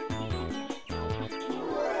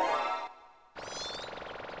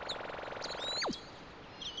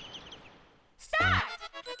 Stop!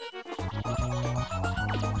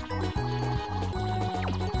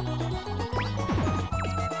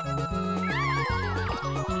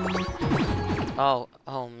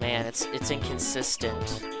 Oh man, it's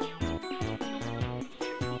inconsistent.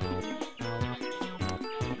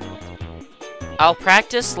 I'll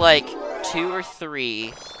practice like 2 or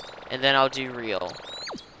 3, and then I'll do real.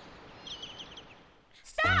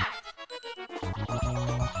 Stop!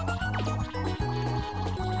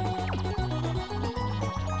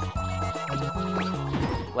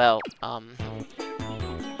 Well,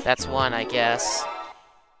 that's 1, I guess.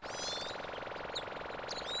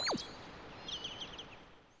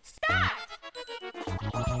 Stop!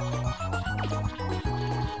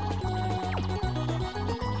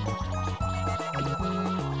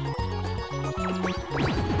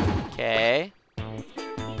 Okay.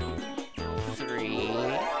 3.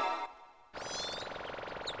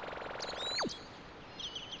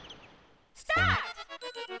 Stop!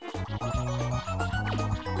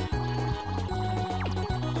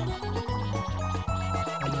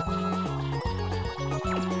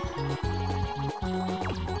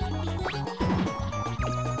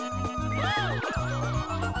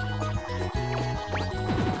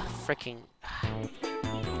 Freaking.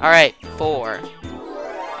 Alright, 4.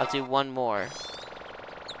 I'll do 1 more.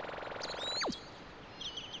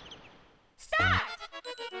 Stop!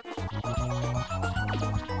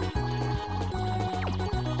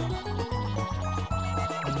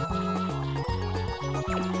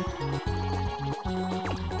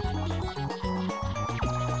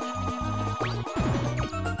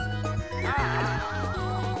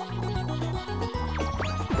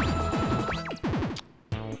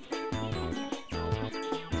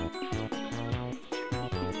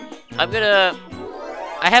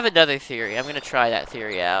 I have another theory. I'm gonna try that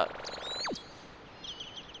theory out.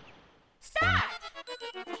 Start.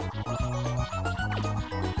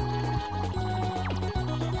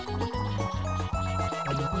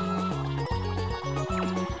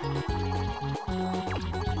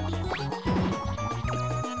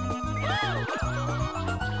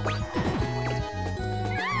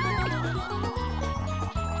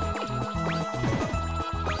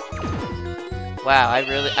 Wow,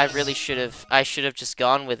 I really should have just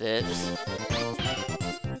gone with it.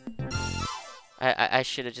 I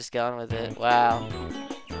should have just gone with it. Wow.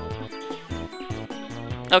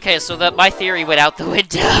 Okay, so my theory went out the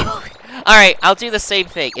window. Alright, I'll do the same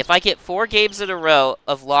thing. If I get 4 games in a row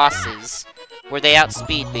of losses where they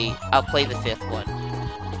outspeed me, I'll play the 5th one.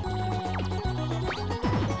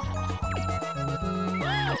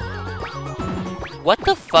 What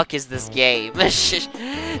the fuck is this game?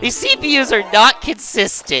 These CPUs are not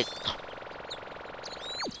consistent.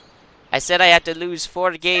 I said I had to lose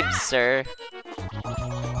 4 games, sir.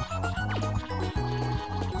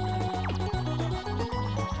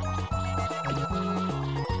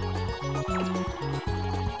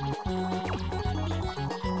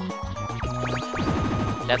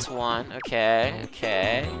 That's 1. Okay.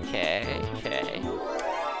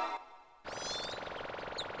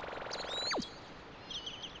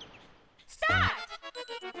 Start.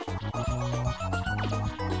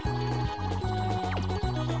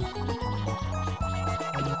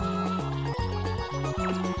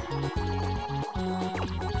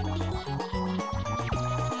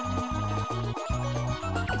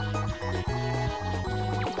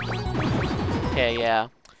 Okay, yeah.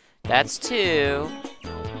 That's 2.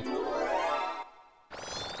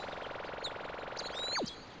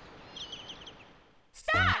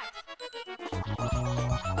 Start.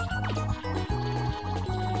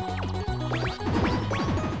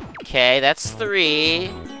 Okay, that's 3.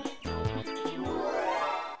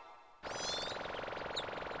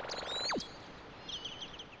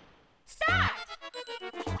 Start.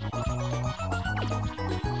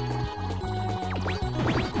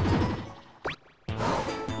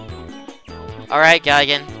 Alright,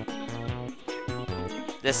 Geigen.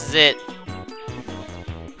 This is it.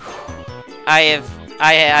 I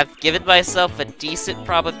have given myself a decent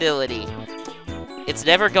probability. It's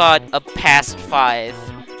never gone past 5.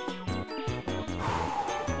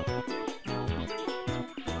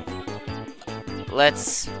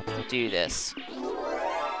 Let's do this.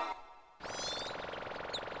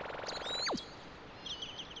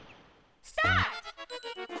 Start.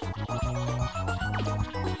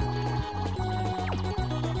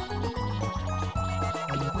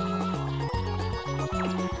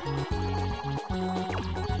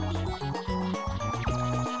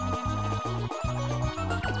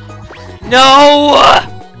 No!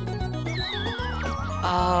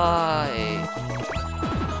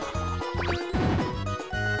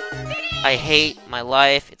 I hate my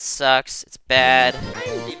life. It sucks. It's bad.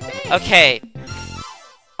 Okay.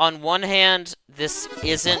 On one hand, this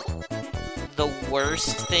isn't the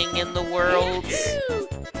worst thing in the world.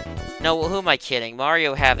 No, who am I kidding?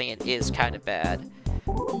 Mario having it is kind of bad.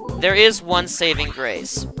 There is one saving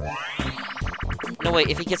grace. No, wait,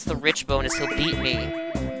 if he gets the rich bonus, he'll beat me.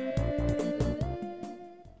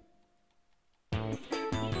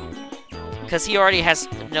 Because he already has...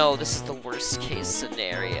 No, this is the worst case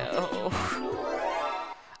scenario.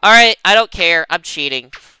 Alright, I don't care. I'm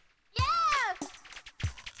cheating. Yes.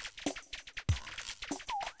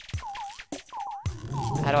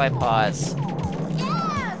 How do I pause?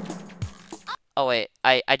 Yes. Oh, wait.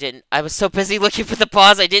 I didn't... I was so busy looking for the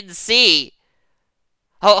pause, I didn't see.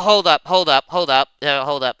 Oh, hold up. Hold up.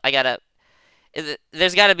 I gotta...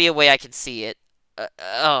 There's gotta be a way I can see it.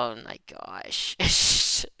 Oh, my gosh.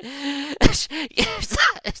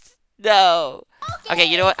 No. Okay,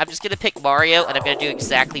 you know what? I'm just gonna pick Mario, and I'm gonna do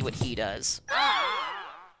exactly what he does.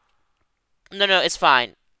 No, it's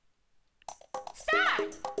fine.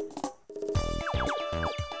 Start.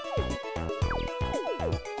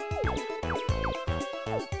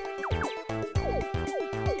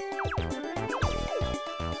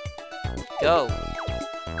 Go.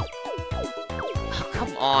 Oh,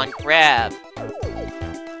 come on, grab.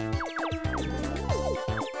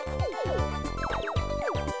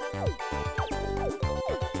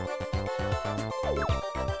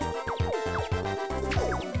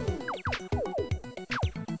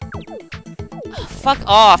 Fuck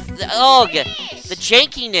off! Ugh! The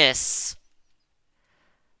jankiness!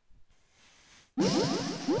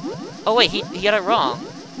 Oh wait, he got it wrong.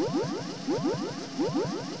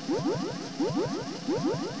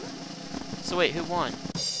 So wait, who won?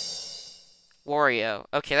 Wario.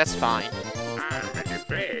 Okay, that's fine. I'm the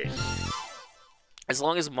best. As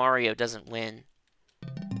long as Mario doesn't win.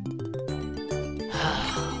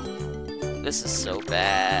 This is so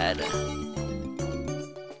bad.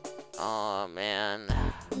 Oh man.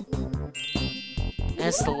 And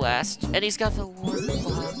it's the last, and he's got the warp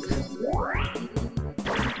block.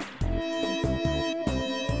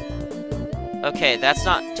 Okay, that's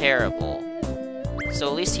not terrible. So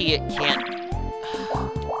at least he can't.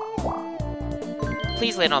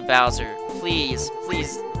 Please land on Bowser. Please,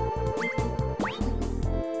 please.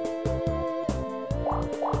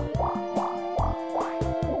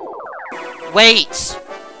 Wait!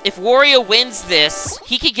 If Wario wins this,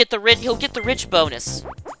 he can get the he'll get the rich bonus.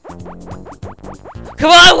 Come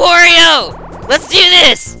on, Wario! Let's do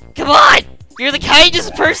this! Come on! You're the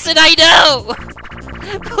kindest person I know!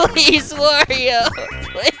 Please, Wario!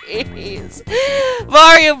 Please!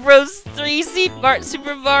 Mario Bros. 3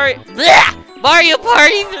 Super Mario... Blech! Mario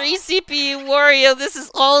Party 3 CPU Wario, this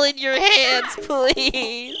is all in your hands,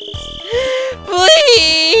 please!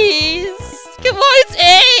 Please! Come on, it's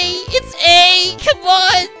A! It's A! Come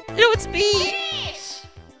on! No, it's B!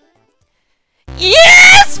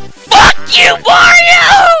 Yes! Fuck you,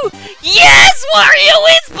 Mario! Yes! Wario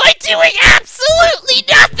wins by doing absolutely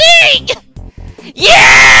nothing!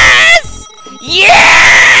 Yes!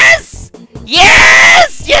 Yes!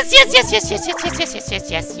 Yes! Yes, yes, yes, yes, yes, yes, yes, yes,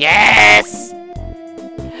 yes, yes, yes!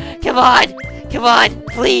 Come on! Come on!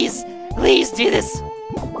 Please! Please do this!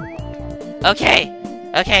 Okay.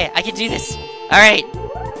 Okay, I can do this. Alright.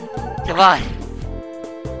 Come on.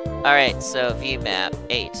 Alright, so view map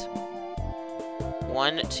 8.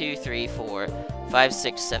 1, 2, 3, 4, 5,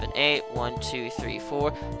 6, 7, 8. 1, 2, 3,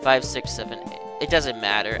 4, 5, 6, 7, 8. It doesn't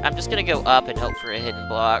matter. I'm just gonna go up and hope for a hidden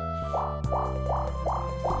block.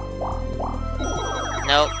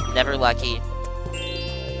 Nope, never lucky.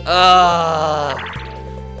 Ugh.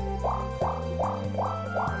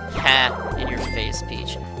 Ha, in your face,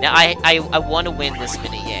 Peach. Now, I want to win this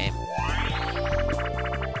minigame.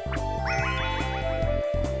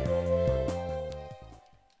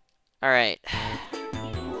 Alright.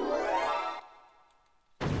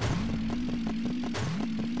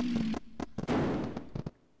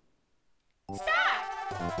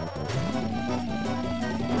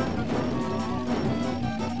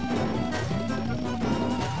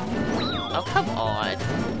 Oh, come on.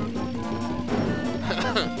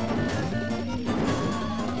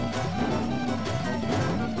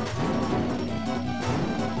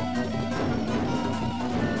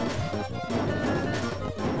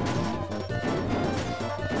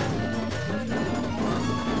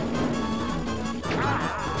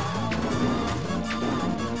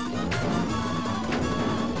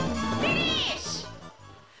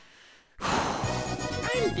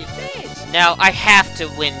 Now, I have to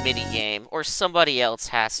win minigame, or somebody else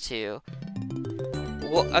has to.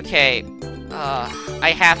 Well, okay,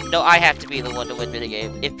 I have to be the one to win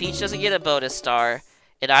minigame. If Peach doesn't get a bonus star,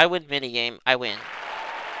 and I win minigame, I win.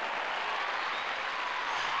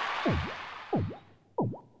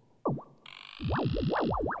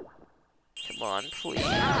 Come on, please.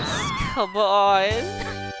 Come on.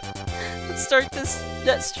 Let's start this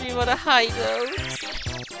stream on a high note.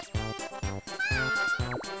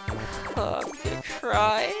 Oh, I'm gonna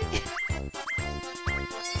cry.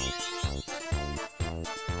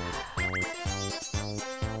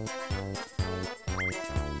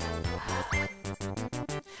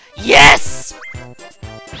 Yes!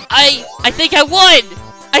 I think I won!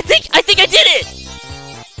 I think I did it!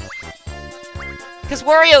 Cause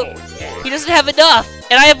Wario, he doesn't have enough,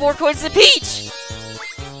 and I have more coins than Peach!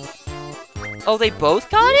 Oh, they both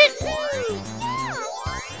got it?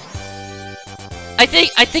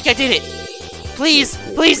 I think I did it. Please,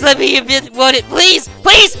 please let me win it. Please,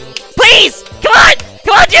 please, please! Come on!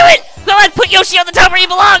 Come on, do it! Come on, put Yoshi on the top where he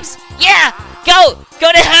belongs! Yeah! Go!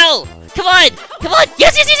 Go to hell! Come on! Come on!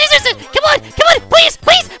 Yes, yes, yes, yes, yes! Come on! Come on! Please!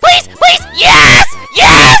 Please! Please! Please! Yes!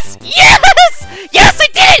 Yes! Yes! Yes, I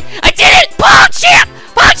did it! I did it! Pong champ!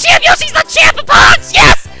 Pong champ! Yoshi's the champ of Pongs!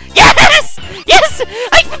 Yes! Yes! Yes!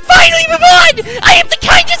 I finally move on! I am the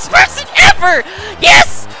kindest person ever!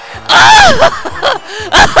 Yes!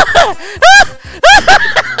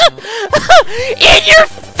 In your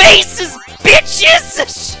faces,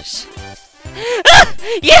 bitches!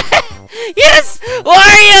 Yeah! Yes!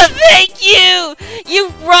 Wario, thank you! You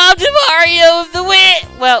robbed Mario of the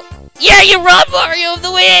win! Well, yeah, you robbed Mario of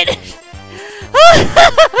the win!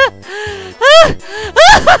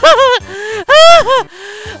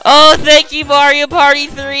 Oh, thank you, Mario Party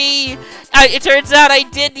 3! It turns out I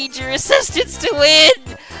did need your assistance to win!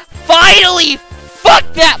 Finally!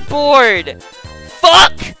 Fuck that board!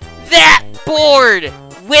 Fuck that board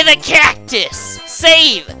with a cactus.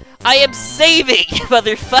 Save. I am saving,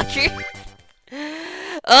 motherfucker.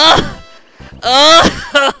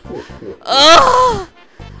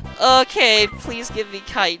 Okay, please give me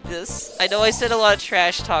kindness. I know I said a lot of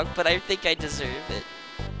trash talk, but I think I deserve it.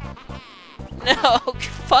 No,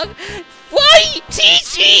 fuck. Why,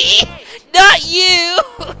 TG? Not you.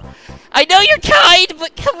 I know you're kind,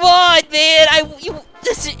 but come on, man.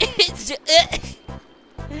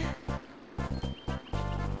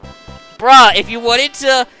 Bruh, if you wanted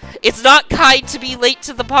to, it's not kind to be late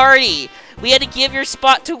to the party. We had to give your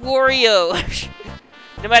spot to Wario.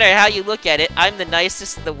 No matter how you look at it, I'm the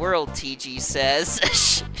nicest in the world, TG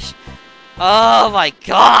says. Oh my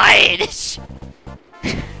god!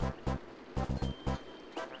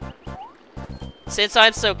 Since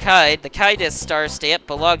I'm so kind, the kindness star stamp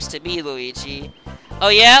belongs to me, Luigi. Oh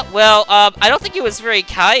yeah? Well, I don't think it was very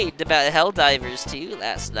kind about Helldivers 2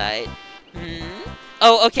 last night.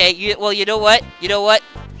 Oh, okay. Well, you know what? You know what?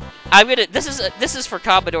 I'm gonna. This is for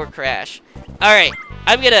Commodore Crash. All right.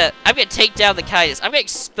 I'm gonna take down the kindness. I'm gonna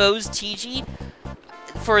expose TG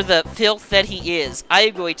for the filth that he is. I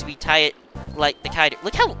am going to be tight like the kind.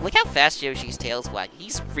 Look how fast Yoshi's tail's wagging.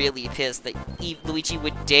 He's really pissed that Luigi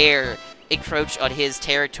would dare encroach on his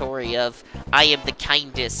territory of I am the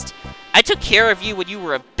kindest. I took care of you when you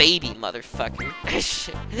were a baby, motherfucker.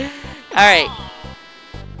 Alright.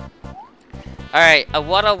 Alright, a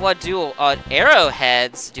one-on-one duel on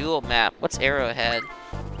Arrowhead's duel map. What's Arrowhead?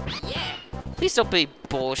 Yeah. Please don't be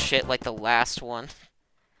bullshit like the last one.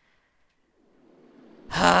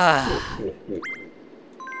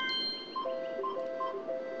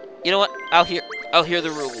 You know what? I'll hear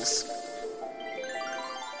the rules.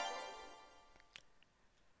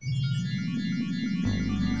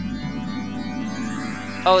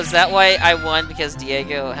 Oh, is that why I won? Because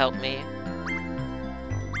Diego helped me?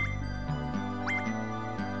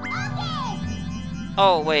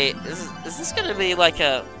 Oh, wait. Is this gonna be like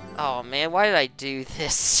a... Oh, man, why did I do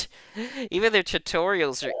this? Even their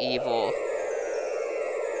tutorials are evil.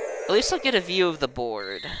 At least I'll get a view of the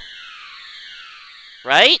board.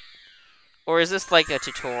 Right? Or is this like a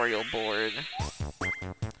tutorial board?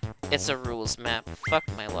 It's a rules map. Fuck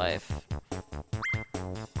my life.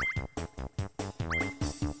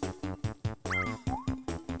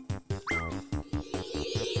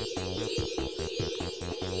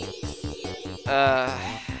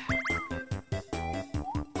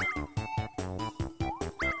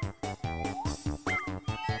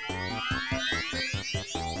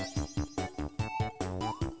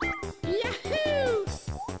 Yahoo!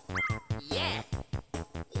 Yeah.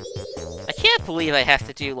 I can't believe I have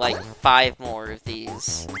to do like 5 more of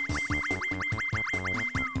these.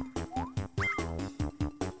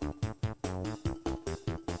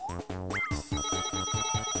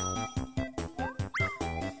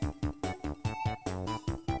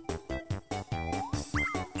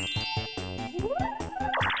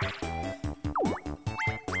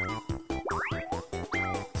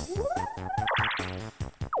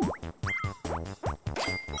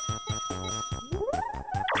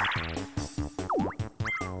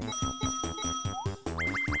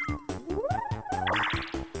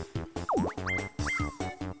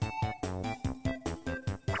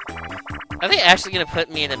 Are they actually gonna put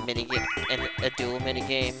me in a minigame, in a dual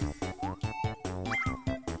minigame?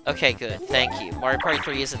 Okay, good. Thank you. Mario Party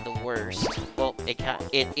 3 isn't the worst. Well,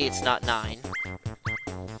 it's not 9.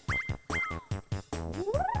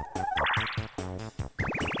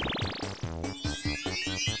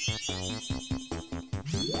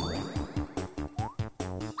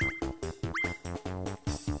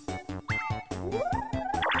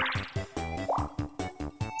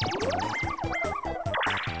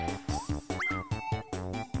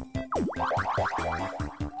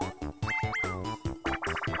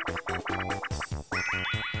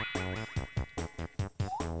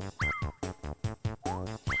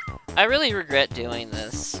 I really regret doing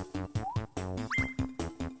this.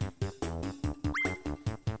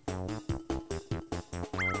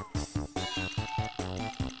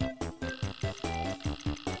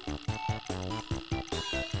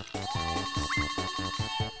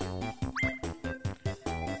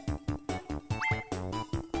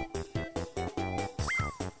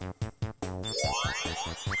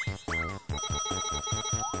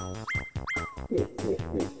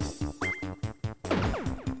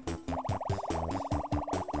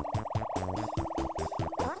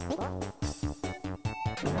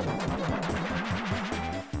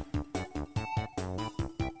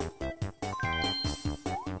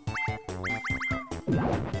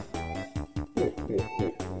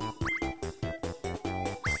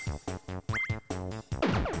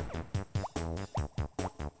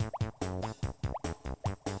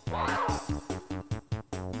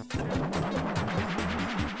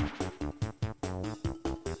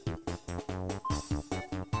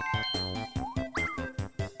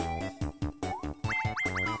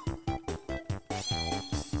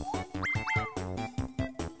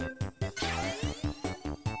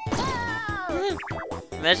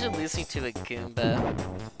 Imagine losing to a Goomba.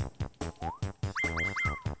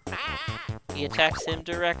 He attacks him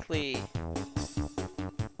directly.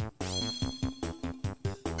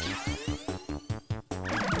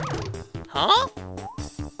 Huh?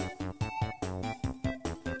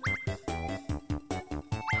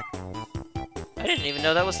 I didn't even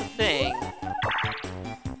know that was a thing.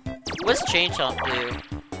 What's Chain Chomp do?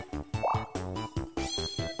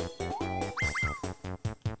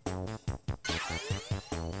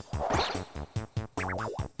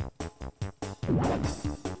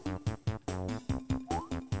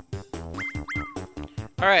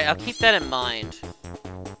 Alright, I'll keep that in mind.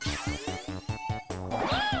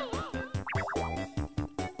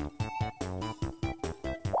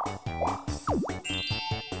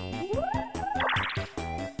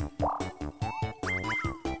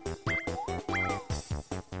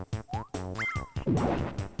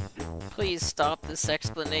 Please stop this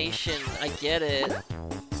explanation. I get it.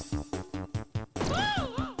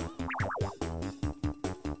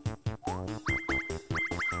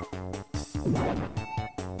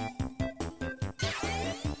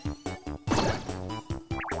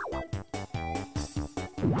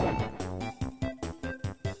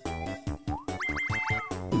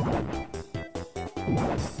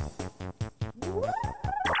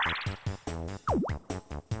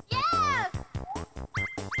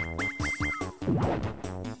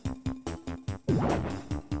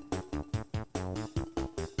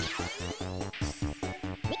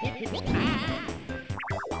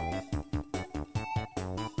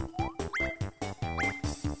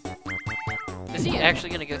 Is he actually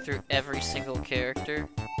gonna go through every single character?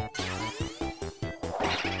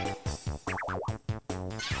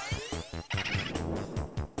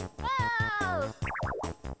 Whoa!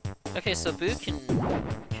 Okay, so Boo can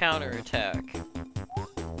counterattack.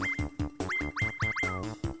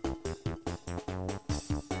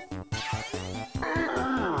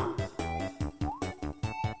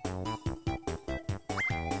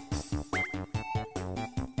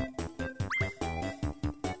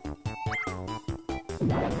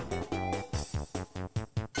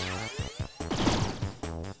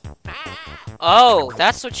 Oh,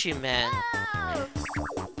 that's what you meant.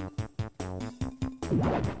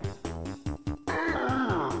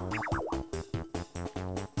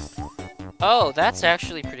 Oh, that's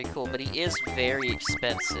actually pretty cool, but he is very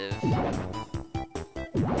expensive.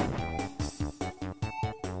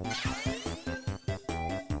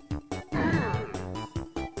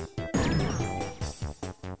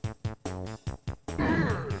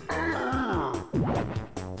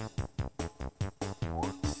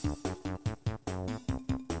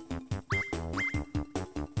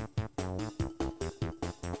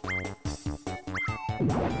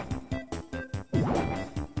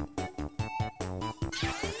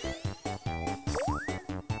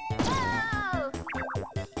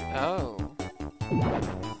 Oh.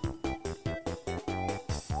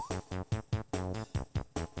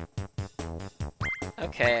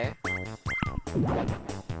 Okay.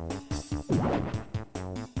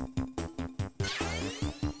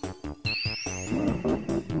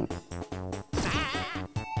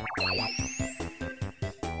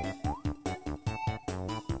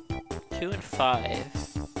 Two and 5.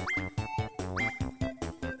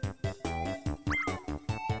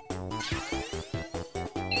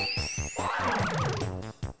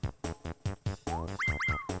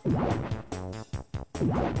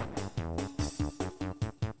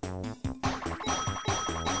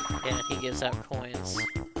 Yeah, he gives out coins.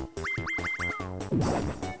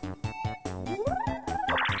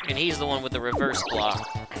 And he's the one with the reverse block.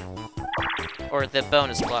 Or the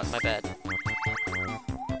bonus block, my bad.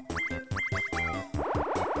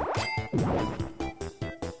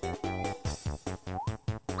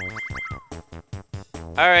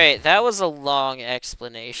 Alright, that was a long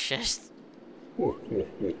explanation.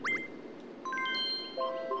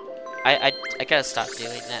 I gotta stop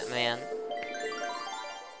doing that, man.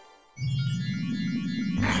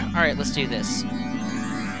 Alright, let's do this.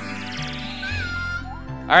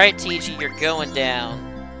 Alright, TG, you're going down.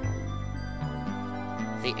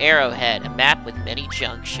 The Arrowhead, a map with many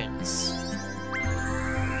junctions.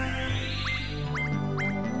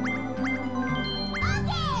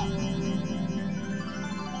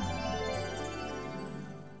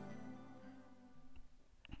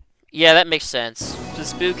 Yeah, that makes sense. The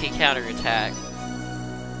Spoo can counterattack.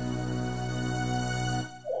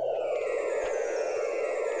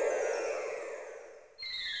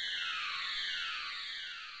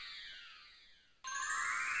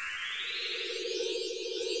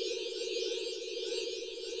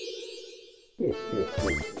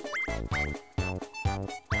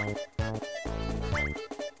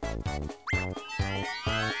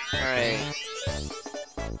 Alright.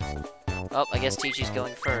 Oh, I guess Teechee's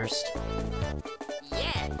going first.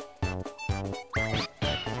 Yeah.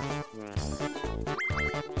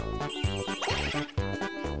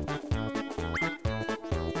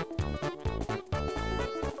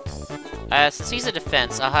 Since he's a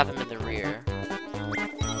defense, I'll have him in the rear.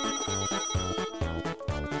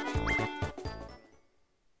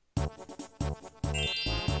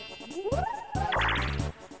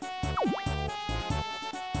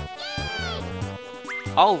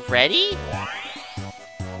 Already?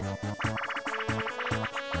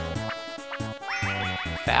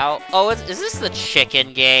 Foul. Oh, is this the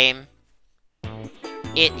chicken game?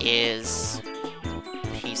 It is.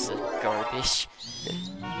 Piece of garbage.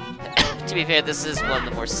 To be fair, this is one of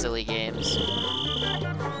the more silly games.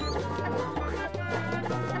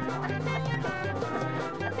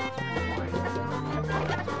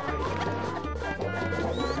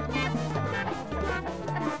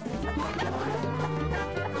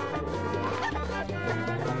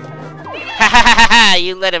 Ha ha ha ha!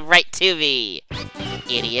 You let him right to me,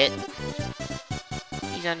 idiot.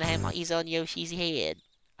 He's on Yoshi's head.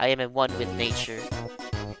 I am in one with nature.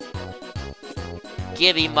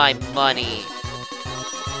 Give me my money.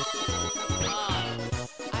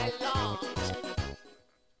 I lost.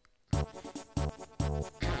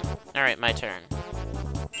 Alright, my turn.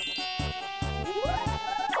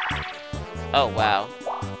 Oh, wow.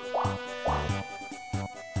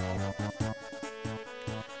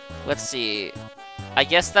 Let's see. I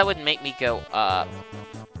guess that would make me go up.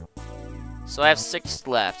 So I have 6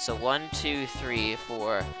 left. So 1, 2, 3,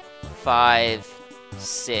 4, 5,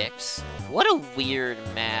 6. What a weird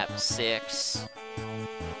map, 6.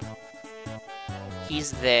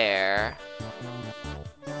 He's there.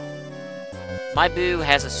 My Boo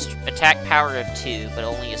has a attack power of 2, but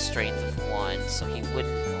only a strength of 1, so he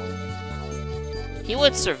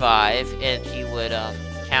would survive, and he would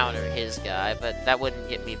counter his guy, but that wouldn't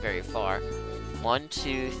get me very far. 1,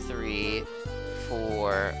 2, 3,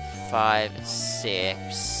 4, 5,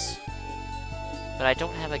 6. But I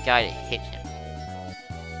don't have a guy to hit him.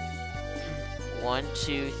 1,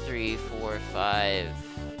 2, 3, 4, 5,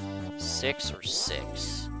 6 or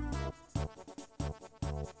 6.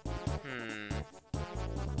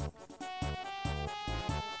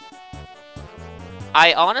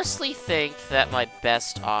 I honestly think that my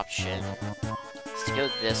best option is to go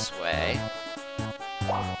this way.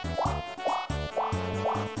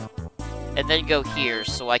 And then go here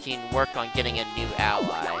so I can work on getting a new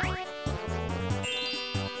ally.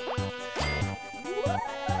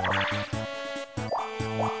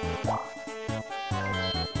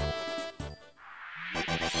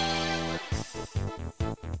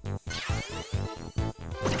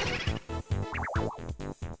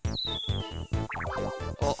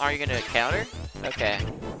 Well, are you gonna counter? Okay.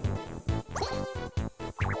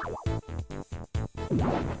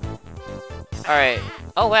 Alright.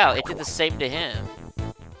 Oh wow, it did the same to him.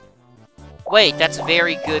 Wait, that's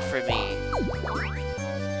very good for me.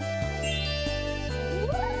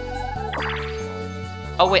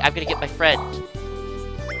 Oh wait, I'm gonna get my friend.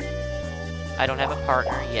 I don't have a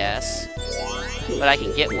partner, yes. But I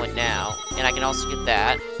can get one now. And I can also get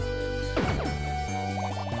that.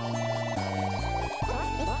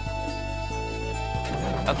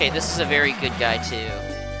 Okay, this is a very good guy too.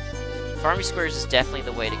 Farming squares is definitely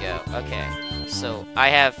the way to go. Okay, so I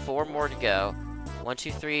have 4 more to go. 1,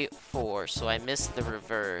 2, 3, 4. So I missed the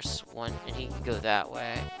reverse. 1, and he can go that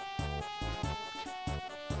way.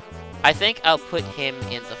 I think I'll put him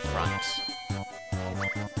in the front.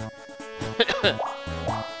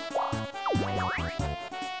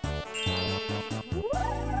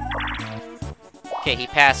 Okay, he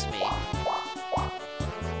passed me.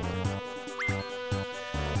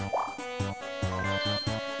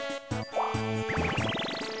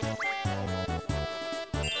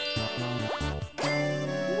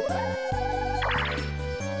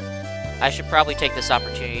 I should probably take this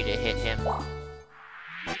opportunity to hit him.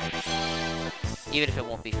 Even if it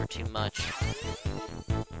won't be for too much.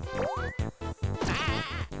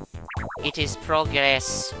 It is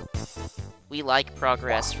progress. We like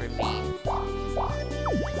progress for me.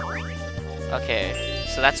 Okay,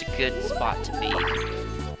 so that's a good spot to be.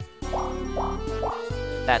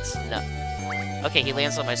 That's no. Okay, he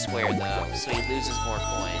lands on my square though, so he loses more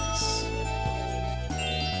coins.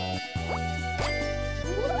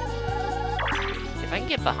 If I can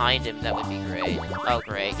get behind him, that would be great. Oh,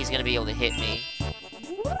 great. He's gonna be able to hit me.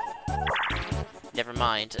 Never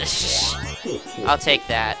mind. I'll take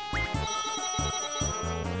that.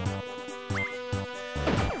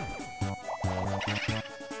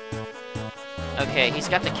 Okay, he's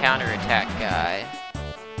got the counterattack guy.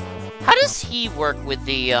 How does he work with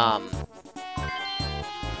the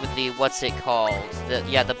what's it called?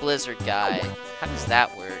 The blizzard guy. How does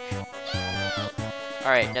that work?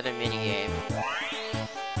 Alright, another minigame.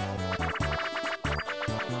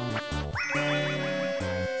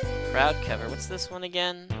 Crowd cover. What's this one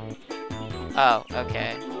again? Oh,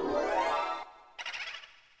 okay.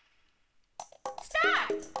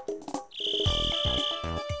 Start!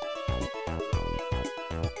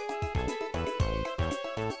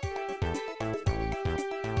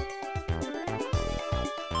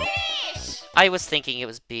 Finish! I was thinking it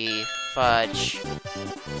was B. Fudge.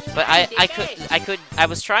 But I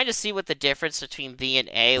was trying to see what the difference between B and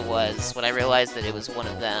A was when I realized that it was one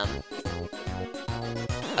of them.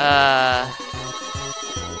 I'm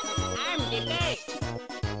the best!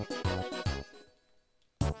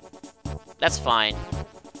 That's fine.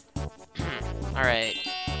 Alright.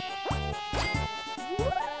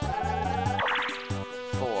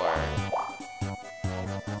 4.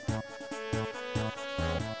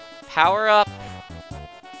 Power up.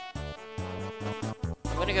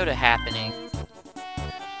 I'm gonna go to happening.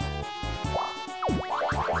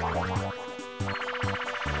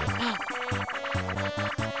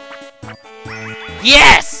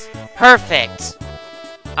 Yes! Perfect!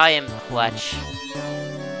 I am clutch.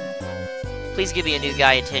 Please give me a new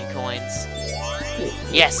guy and 10 coins.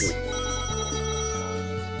 Yes!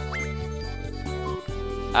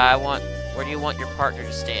 Where do you want your partner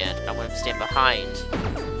to stand? I want him to stand behind.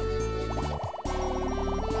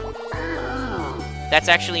 That's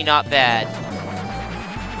actually not bad.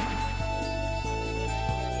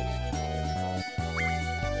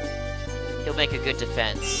 He'll make a good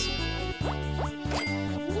defense.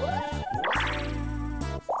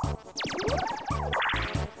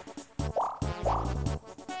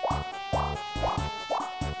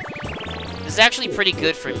 This is actually pretty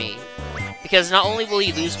good for me, because not only will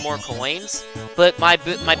he lose more coins, but my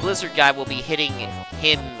Blizzard guy will be hitting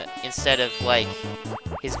him instead of, like,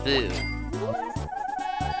 his Boo.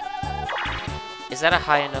 Is that a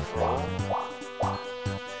high enough roll?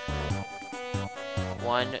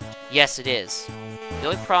 1. Yes, it is. The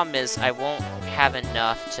only problem is I won't have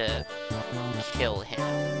enough to kill him.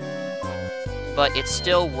 But it's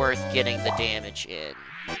still worth getting the damage in.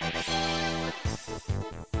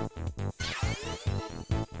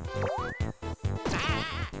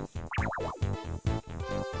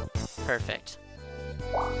 Perfect.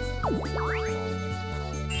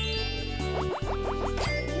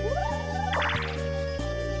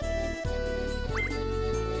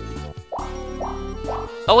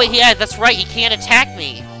 Oh wait, yeah, that's right, he can't attack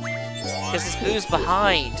me! Because his Boo's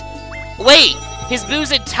behind. Wait! His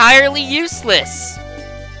Boo's entirely useless!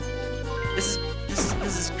 This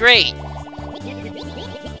is great!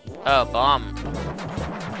 Oh, bomb.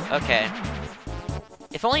 Okay.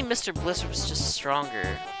 If only Mr. Blizzard was just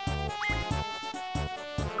stronger.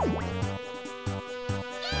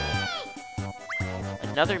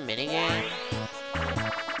 Another minigame?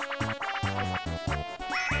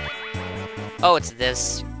 Oh, it's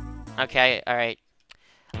this. Okay, alright.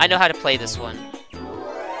 I know how to play this one.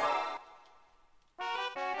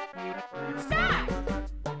 Start!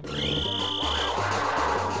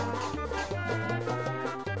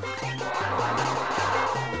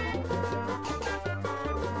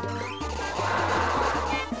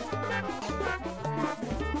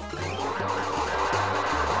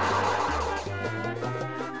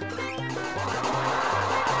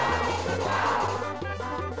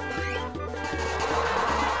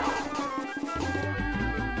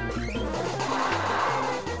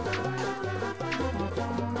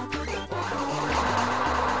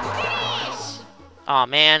 Aw,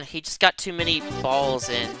 man, he just got too many balls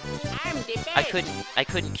in. I'm the best! I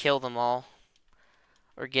couldn't kill them all.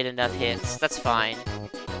 Or get enough hits. That's fine.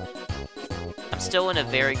 I'm still in a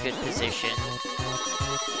very good position.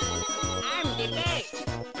 I'm the best!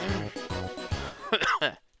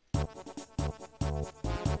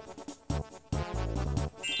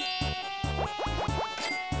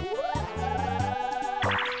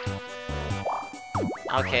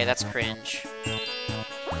 Okay, that's cringe.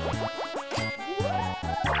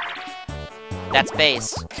 That's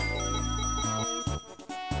base.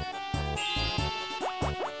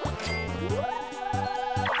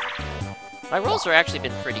 My rolls have actually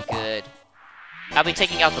been pretty good. I'll be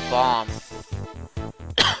taking out the bomb.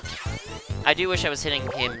 I do wish I was hitting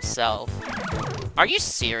himself. Are you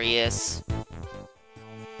serious?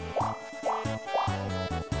 I'm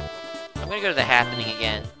gonna go to the happening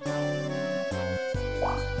again.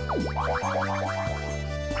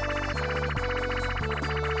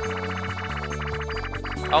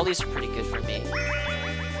 All these are pretty good for me.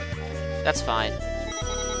 That's fine.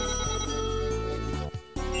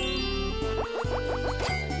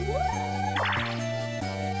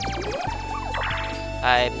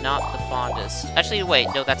 I'm not the fondest. Actually, wait,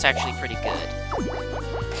 no, that's actually pretty good.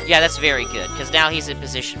 Yeah, that's very good, because now he's in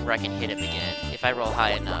position where I can hit him again, if I roll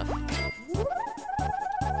high enough.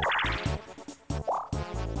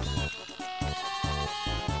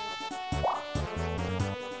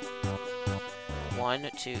 One,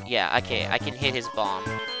 two, yeah, okay, I can hit his bomb.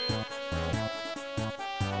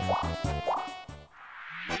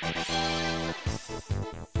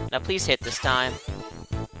 Now please hit this time.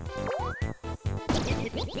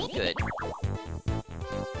 Good.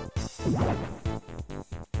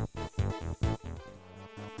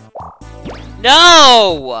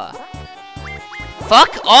 No!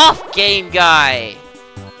 Fuck off, game guy!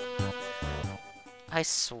 I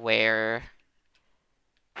swear.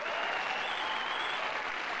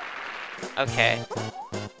 Okay.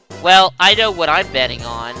 Well, I know what I'm betting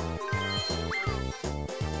on.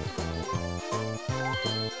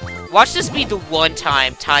 Watch this be the one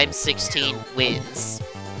time times 16 wins.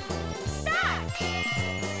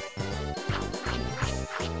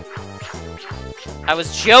 I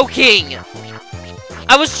was joking!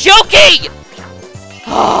 I was joking!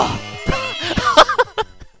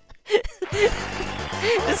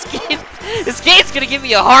 This game's gonna give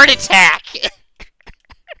me a heart attack!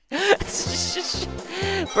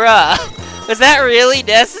 Bruh, was that really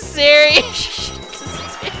necessary?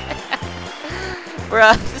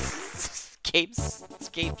 Bruh, this game's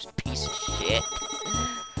a piece of shit.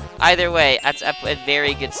 Either way, that's a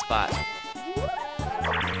very good spot.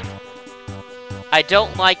 I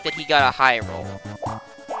don't like that he got a high roll.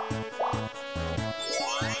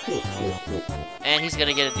 And he's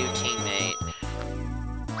gonna get a new teammate.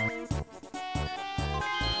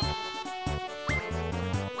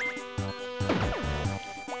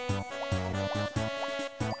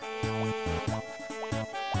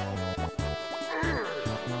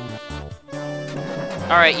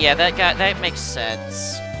 Alright, yeah, that makes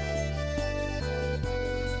sense.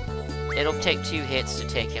 It'll take 2 hits to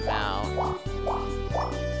take him out.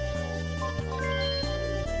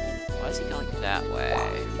 Why is he going that way?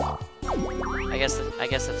 I guess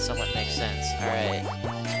that somewhat makes sense. Alright.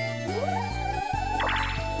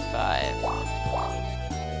 5.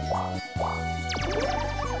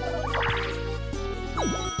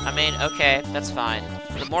 I mean, okay, that's fine.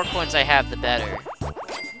 The more coins I have, the better.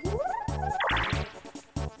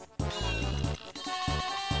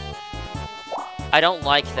 I don't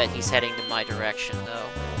like that he's heading to my direction, though.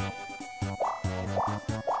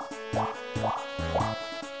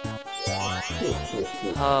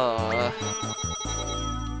 Oh.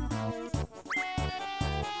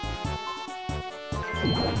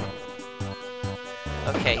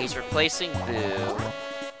 Okay, he's replacing Boo.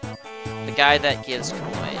 The guy that gives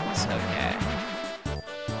coins, okay.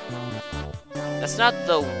 That's not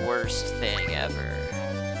the worst thing ever.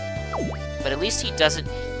 But at least he doesn't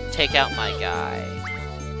take out my guy.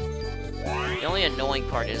 The only annoying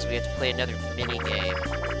part is we have to play another mini-game.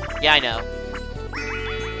 Yeah, I know.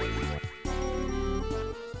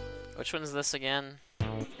 Which one's this again?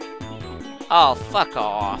 Oh, fuck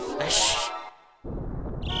off.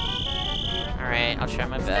 Alright, I'll try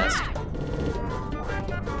my best.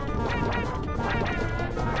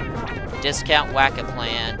 Discount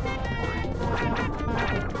Whack-A-Plan.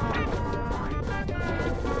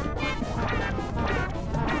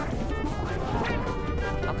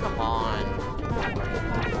 Oh, come on.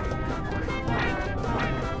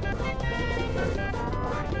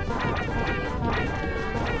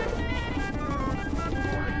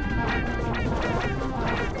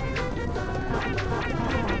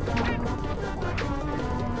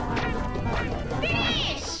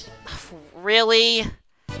 Really?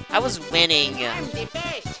 I was winning.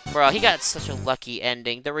 Bro, he got such a lucky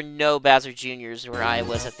ending. There were no Bowser Jr.'s where I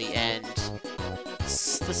was at the end.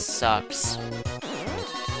 This sucks.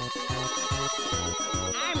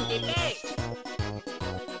 I'm the best.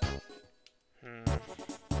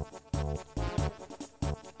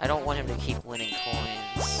 I don't want him to keep winning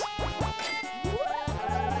coins.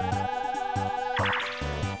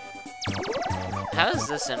 How does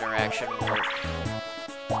this interaction work?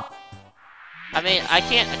 I mean, I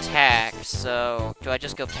can't attack, so do I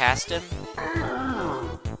just go past him?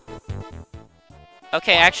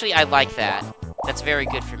 Okay, actually, I like that. That's very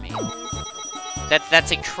good for me.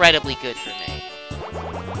 That's incredibly good for me.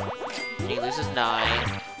 And he loses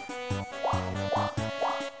 9.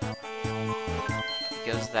 He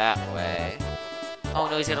goes that way. Oh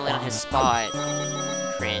no, he's gonna land on his spot.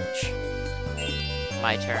 Cringe.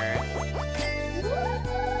 My turn.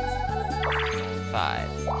 5.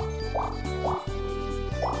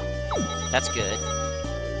 That's good.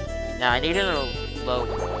 Now I need a low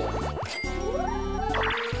roll.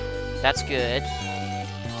 That's good.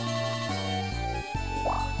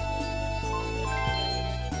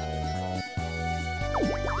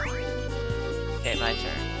 Okay, my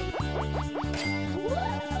turn.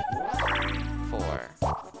 4.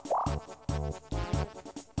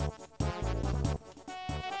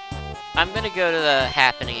 I'm gonna go to the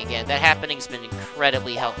happening again. That happening's been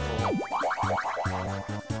incredibly helpful.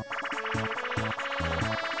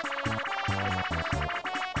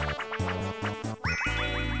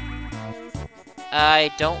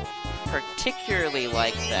 I don't particularly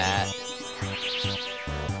like that.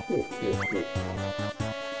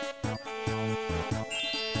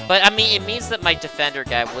 But, I mean, it means that my defender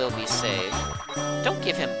guy will be saved. Don't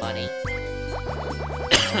give him money.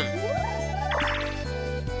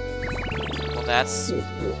 Well, that's...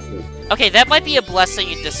 Okay, that might be a blessing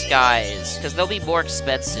in disguise, because they'll be more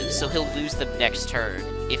expensive, so he'll lose them next turn,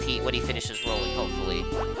 when he finishes rolling, hopefully.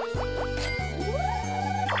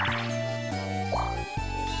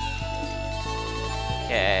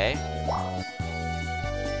 Okay.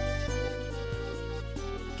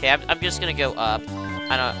 Okay, I'm just gonna go up.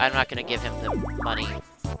 I'm not gonna give him the money.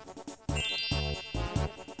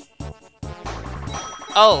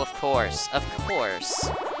 Oh, of course, of course.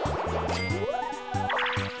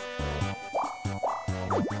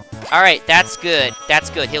 Alright, that's good. That's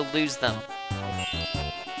good. He'll lose them.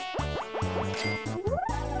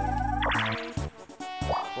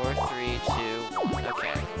 Four, 3, 2, 1.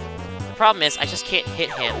 Okay. The problem is, I just can't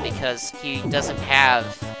hit him because he doesn't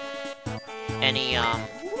have any,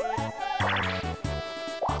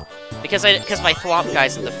 because my thwomp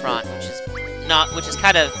guy's in the front, which is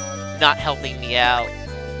kind of not helping me out.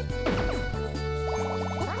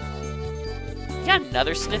 You got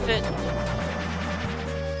another Sniffit?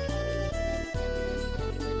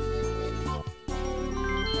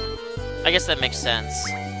 I guess that makes sense.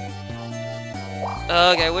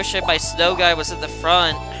 Ugh, I wish my snow guy was in the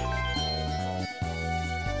front.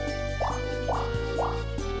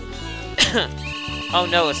 Oh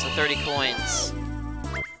no, it's the 30 coins.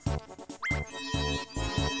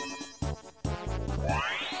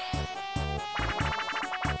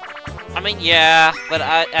 I mean, yeah, but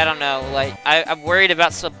I don't know, like, I'm worried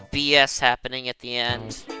about some BS happening at the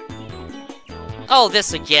end. Oh,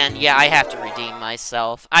 this again. Yeah, I have to redeem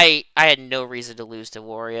myself. I had no reason to lose to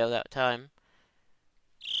Wario that time.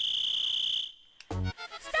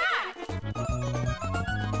 Stop!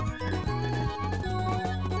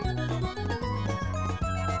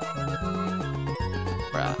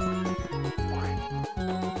 Bruh.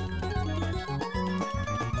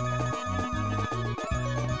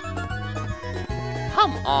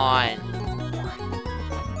 Come on.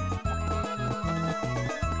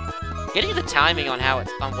 Getting the timing on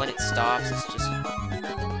when it stops is just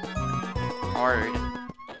hard.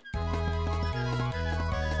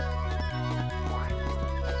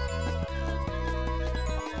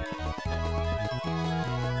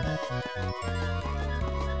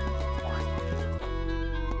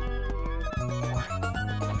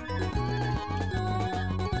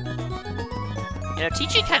 You know,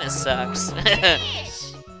 teaching kind of sucks.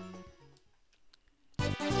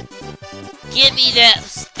 Give me that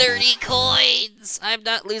 30 coins! I'm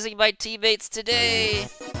not losing my teammates today!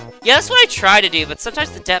 Yeah, that's what I try to do, but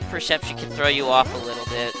sometimes the depth perception can throw you off a little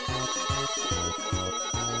bit.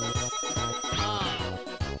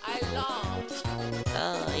 I lost.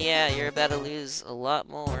 Oh, yeah, you're about to lose a lot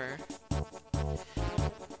more.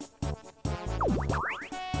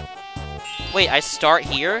 Wait, I start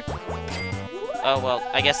here? Oh, well,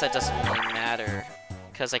 I guess that doesn't really matter.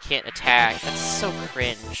 Because I can't attack. That's so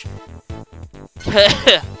cringe.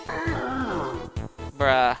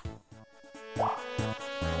 Bruh.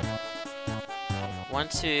 1,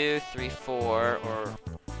 2, 3, 4, or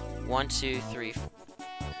 1, 2, 3.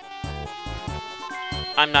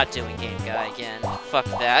 I'm not doing game guy again. Fuck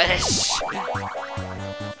that.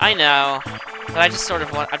 I know, but I just sort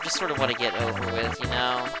of want to get over with, you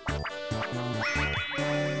know.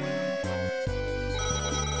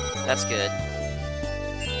 That's good.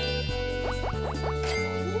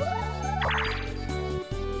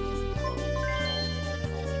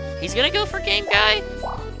 He's gonna go for game guy?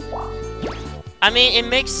 I mean, it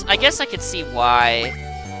makes... I guess I could see why.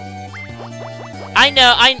 I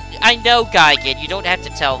know, Gaigan, you don't have to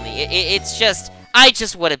tell me. It's just... I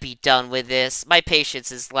just want to be done with this. My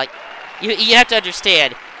patience is like... You have to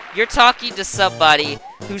understand. You're talking to somebody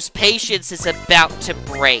whose patience is about to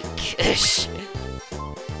break.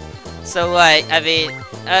 So, like, I mean...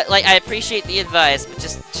 like, I appreciate the advice, but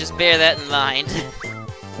just bear that in mind.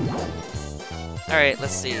 Alright,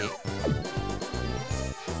 let's see.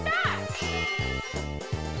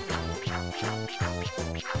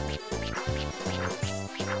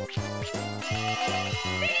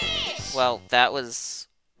 Well, that was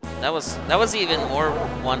even more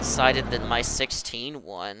one-sided than my 16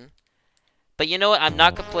 one. But you know what? I'm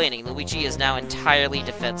not complaining. Luigi is now entirely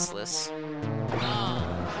defenseless.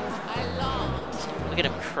 Look at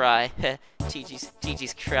him cry.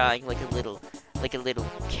 TG's crying like a little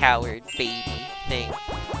coward baby thing.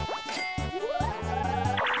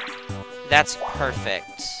 That's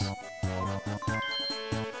perfect.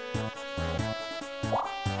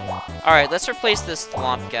 Alright, let's replace this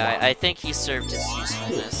Thwomp guy. I think he served his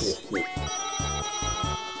usefulness.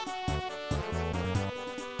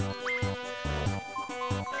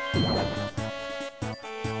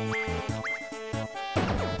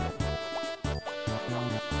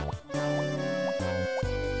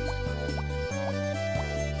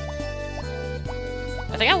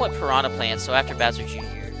 I think I want Piranha Plant, so after Bowser Jr.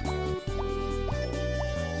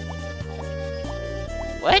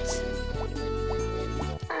 What?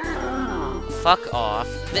 Fuck off.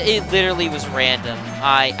 It literally was random.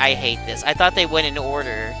 I hate this. I thought they went in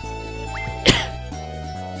order.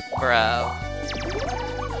 Bro.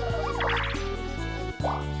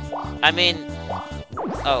 I mean...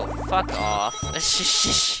 Oh, fuck off.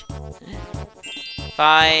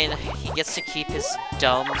 Fine. He gets to keep his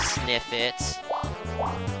dumb Sniffit.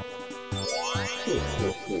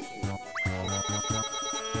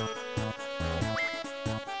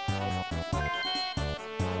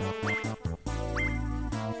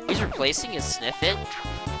 He's replacing his Sniffit?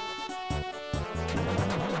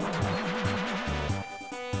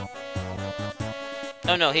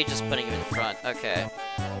 Oh no, he's just putting him in front. Okay.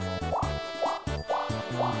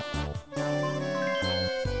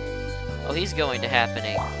 Oh, he's going to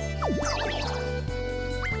happening.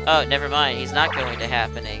 Oh, never mind. He's not going to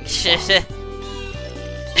happening.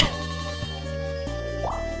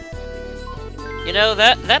 You know,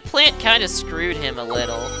 that plant kind of screwed him a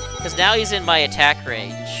little. Because now he's in my attack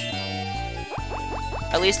range.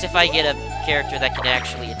 At least if I get a character that can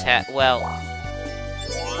actually attack. Well,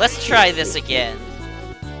 let's try this again.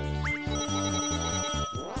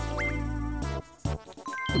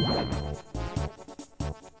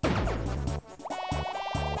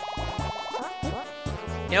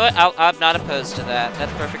 You know what? I'm not opposed to that.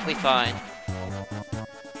 That's perfectly fine.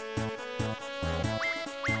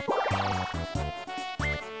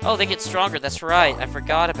 Oh, they get stronger. That's right. I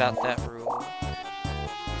forgot about that rule.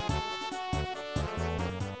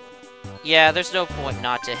 Yeah, there's no point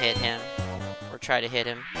not to hit him. Or try to hit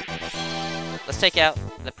him. Let's take out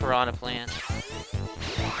the Piranha Plant.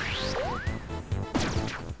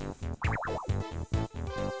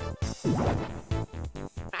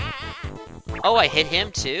 Oh, I hit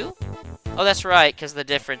him too? Oh, that's right, because the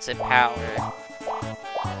difference in power.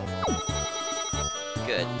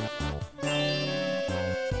 Good.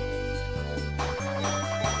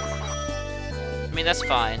 I mean, that's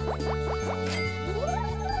fine.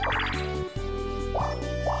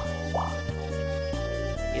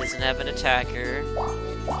 He doesn't have an attacker.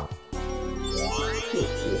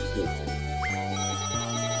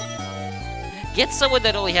 Get someone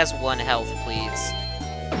that only has 1 health, please.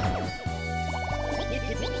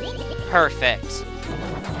 Perfect.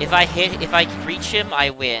 If I reach him, I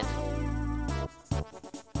win.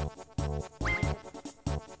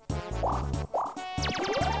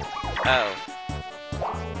 Oh.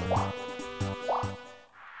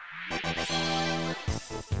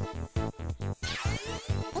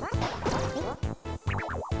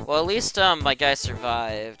 Well, at least, my guy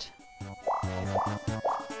survived.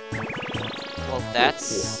 Well, that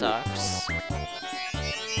sucks.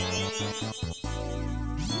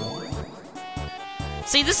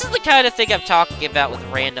 See, this is the kind of thing I'm talking about with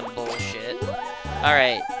random bullshit.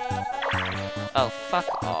 Alright. Oh,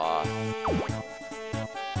 fuck off.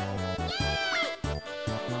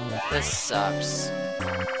 This sucks.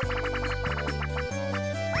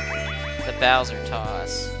 The Bowser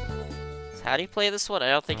toss. How do you play this one? I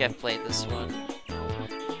don't think I've played this one.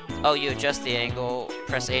 Oh, you adjust the angle,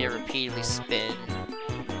 press A to repeatedly spin.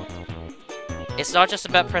 It's not just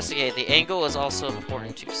about pressing A, the angle is also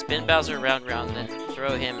important too. Spin Bowser around, then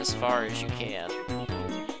throw him as far as you can.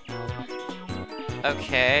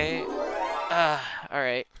 Okay.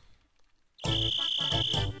 Alright.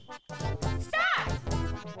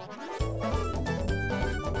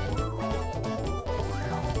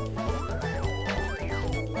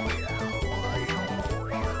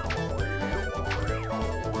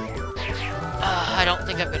 I don't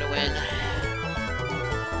think I'm gonna win.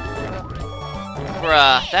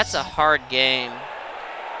 Bruh, that's a hard game.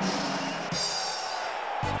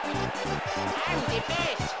 I'm the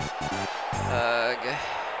best. Ugh.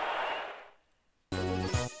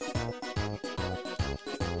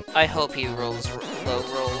 I hope he rolls low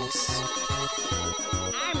rolls.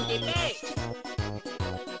 I'm the best.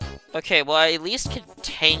 Okay, well, I at least can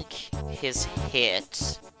tank his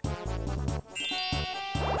hit.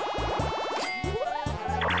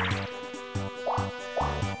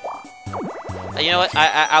 You know what?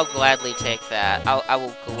 I'll gladly take that. I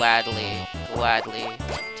will gladly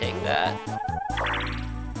take that.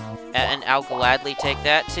 And I'll gladly take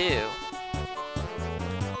that too.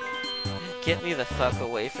 Get me the fuck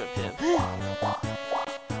away from him.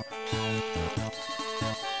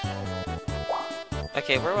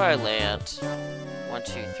 Okay, where do I land? 1,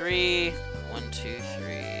 2, 3. 1, 2,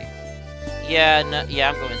 3. Yeah, no, yeah,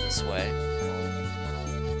 I'm going this way.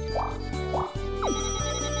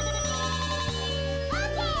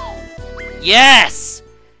 Yes!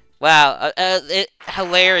 Wow,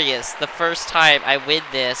 hilarious. The first time I win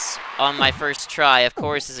this on my first try, of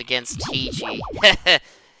course, is against TG.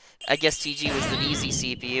 I guess TG was the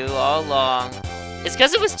easy CPU all along. It's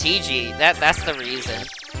because it was TG. That's the reason.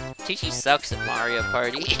 TG sucks at Mario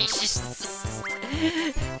Party.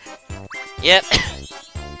 Yep.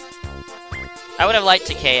 I would have liked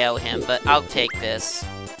to KO him, but I'll take this.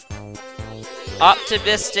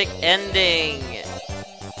 Optimistic ending.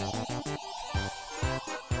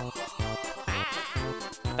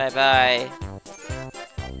 Bye-bye.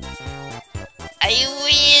 I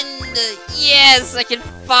win! Yes, I can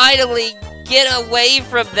finally get away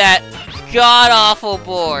from that god-awful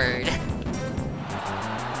board.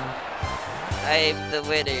 I am the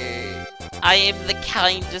winner. I am the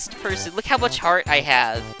kindest person. Look how much heart I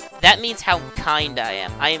have. That means how kind I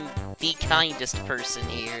am. I am the kindest person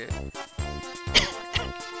here.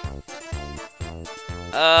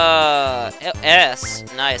 S.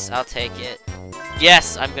 Nice, I'll take it.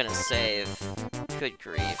 Yes, I'm gonna save. Good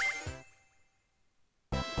grief.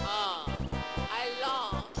 Oh, I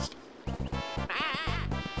lost.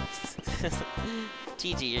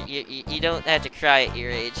 TG, you don't have to cry at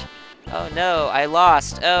your age. Oh no, I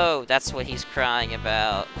lost. Oh, that's what he's crying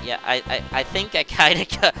about. Yeah, I think I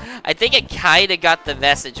kinda got the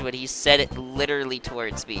message when he said it literally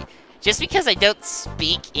towards me. Just because I don't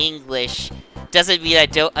speak English doesn't mean I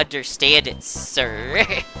don't understand it, sir.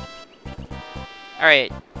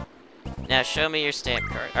 Alright. Now show me your stamp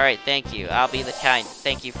card. Alright, thank you. I'll be the kind.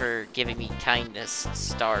 Thank you for giving me kindness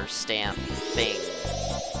star stamp thing.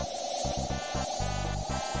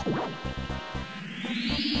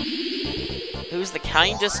 Who's the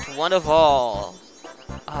kindest one of all?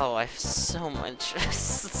 Oh, I have so much,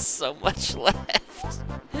 so much left.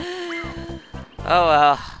 Oh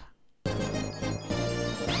well.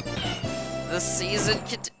 The season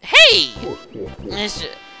Hey!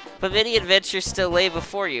 But many adventures still lay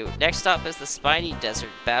before you. Next stop is the Spiny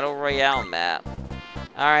Desert Battle Royale map.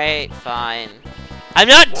 Alright, fine. I'm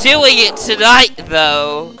not doing it tonight,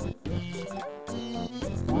 though!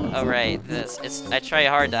 Oh, right, I try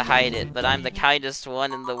hard to hide it, but I'm the kindest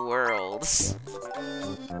one in the world.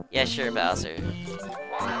 Yeah, sure, Bowser.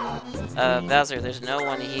 Bowser, there's no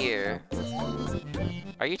one here.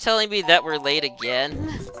 Are you telling me that we're late again?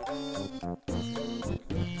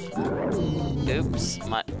 Oops,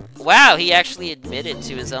 wow, he actually admitted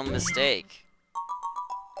to his own mistake.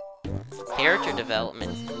 Character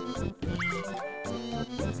development.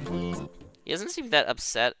 He doesn't seem that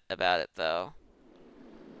upset about it, though.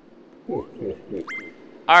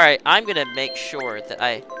 Alright, I'm gonna make sure that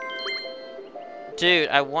Dude,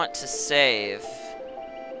 I want to save.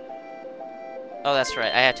 Oh, that's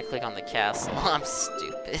right, I had to click on the castle. I'm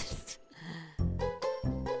stupid.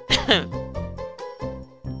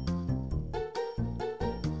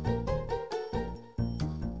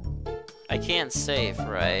 I can save,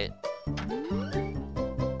 right?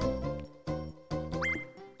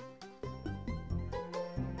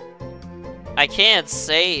 I can't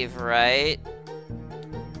save, right?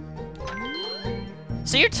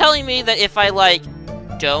 So you're telling me that if I, like,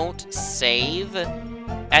 don't save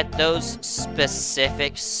at those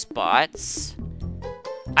specific spots,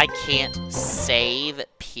 I can't save,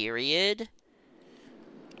 period?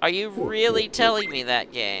 Are you really telling me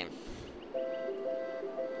that, game?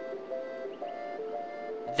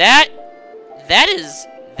 That is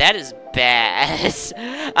bad.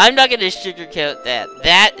 I'm not gonna sugarcoat that.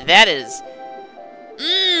 That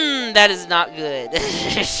is not good.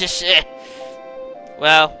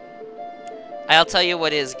 Well, I'll tell you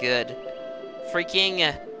what is good.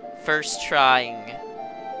 Freaking first trying.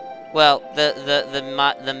 Well,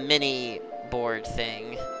 the mini board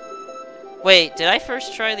thing. Wait, did I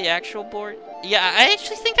first try the actual board? Yeah, I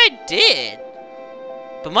actually think I did.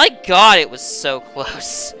 But my god, it was so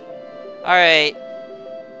close. Alright.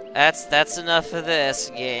 That's enough of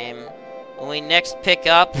this game. When we next pick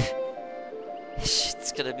up,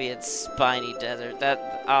 it's gonna be in Spiny Desert.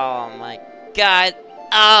 Oh my god.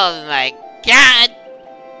 Oh my god!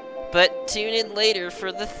 But tune in later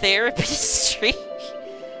for the therapy stream.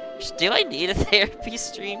 Do I need a therapy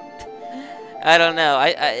stream? I don't know.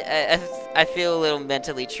 I feel a little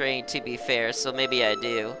mentally trained, to be fair, so maybe I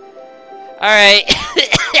do. Alright.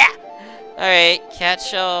 Alright,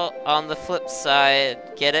 Catshall on the flip side.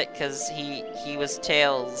 Get it? Because he was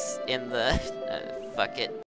Tails in the... fuck it.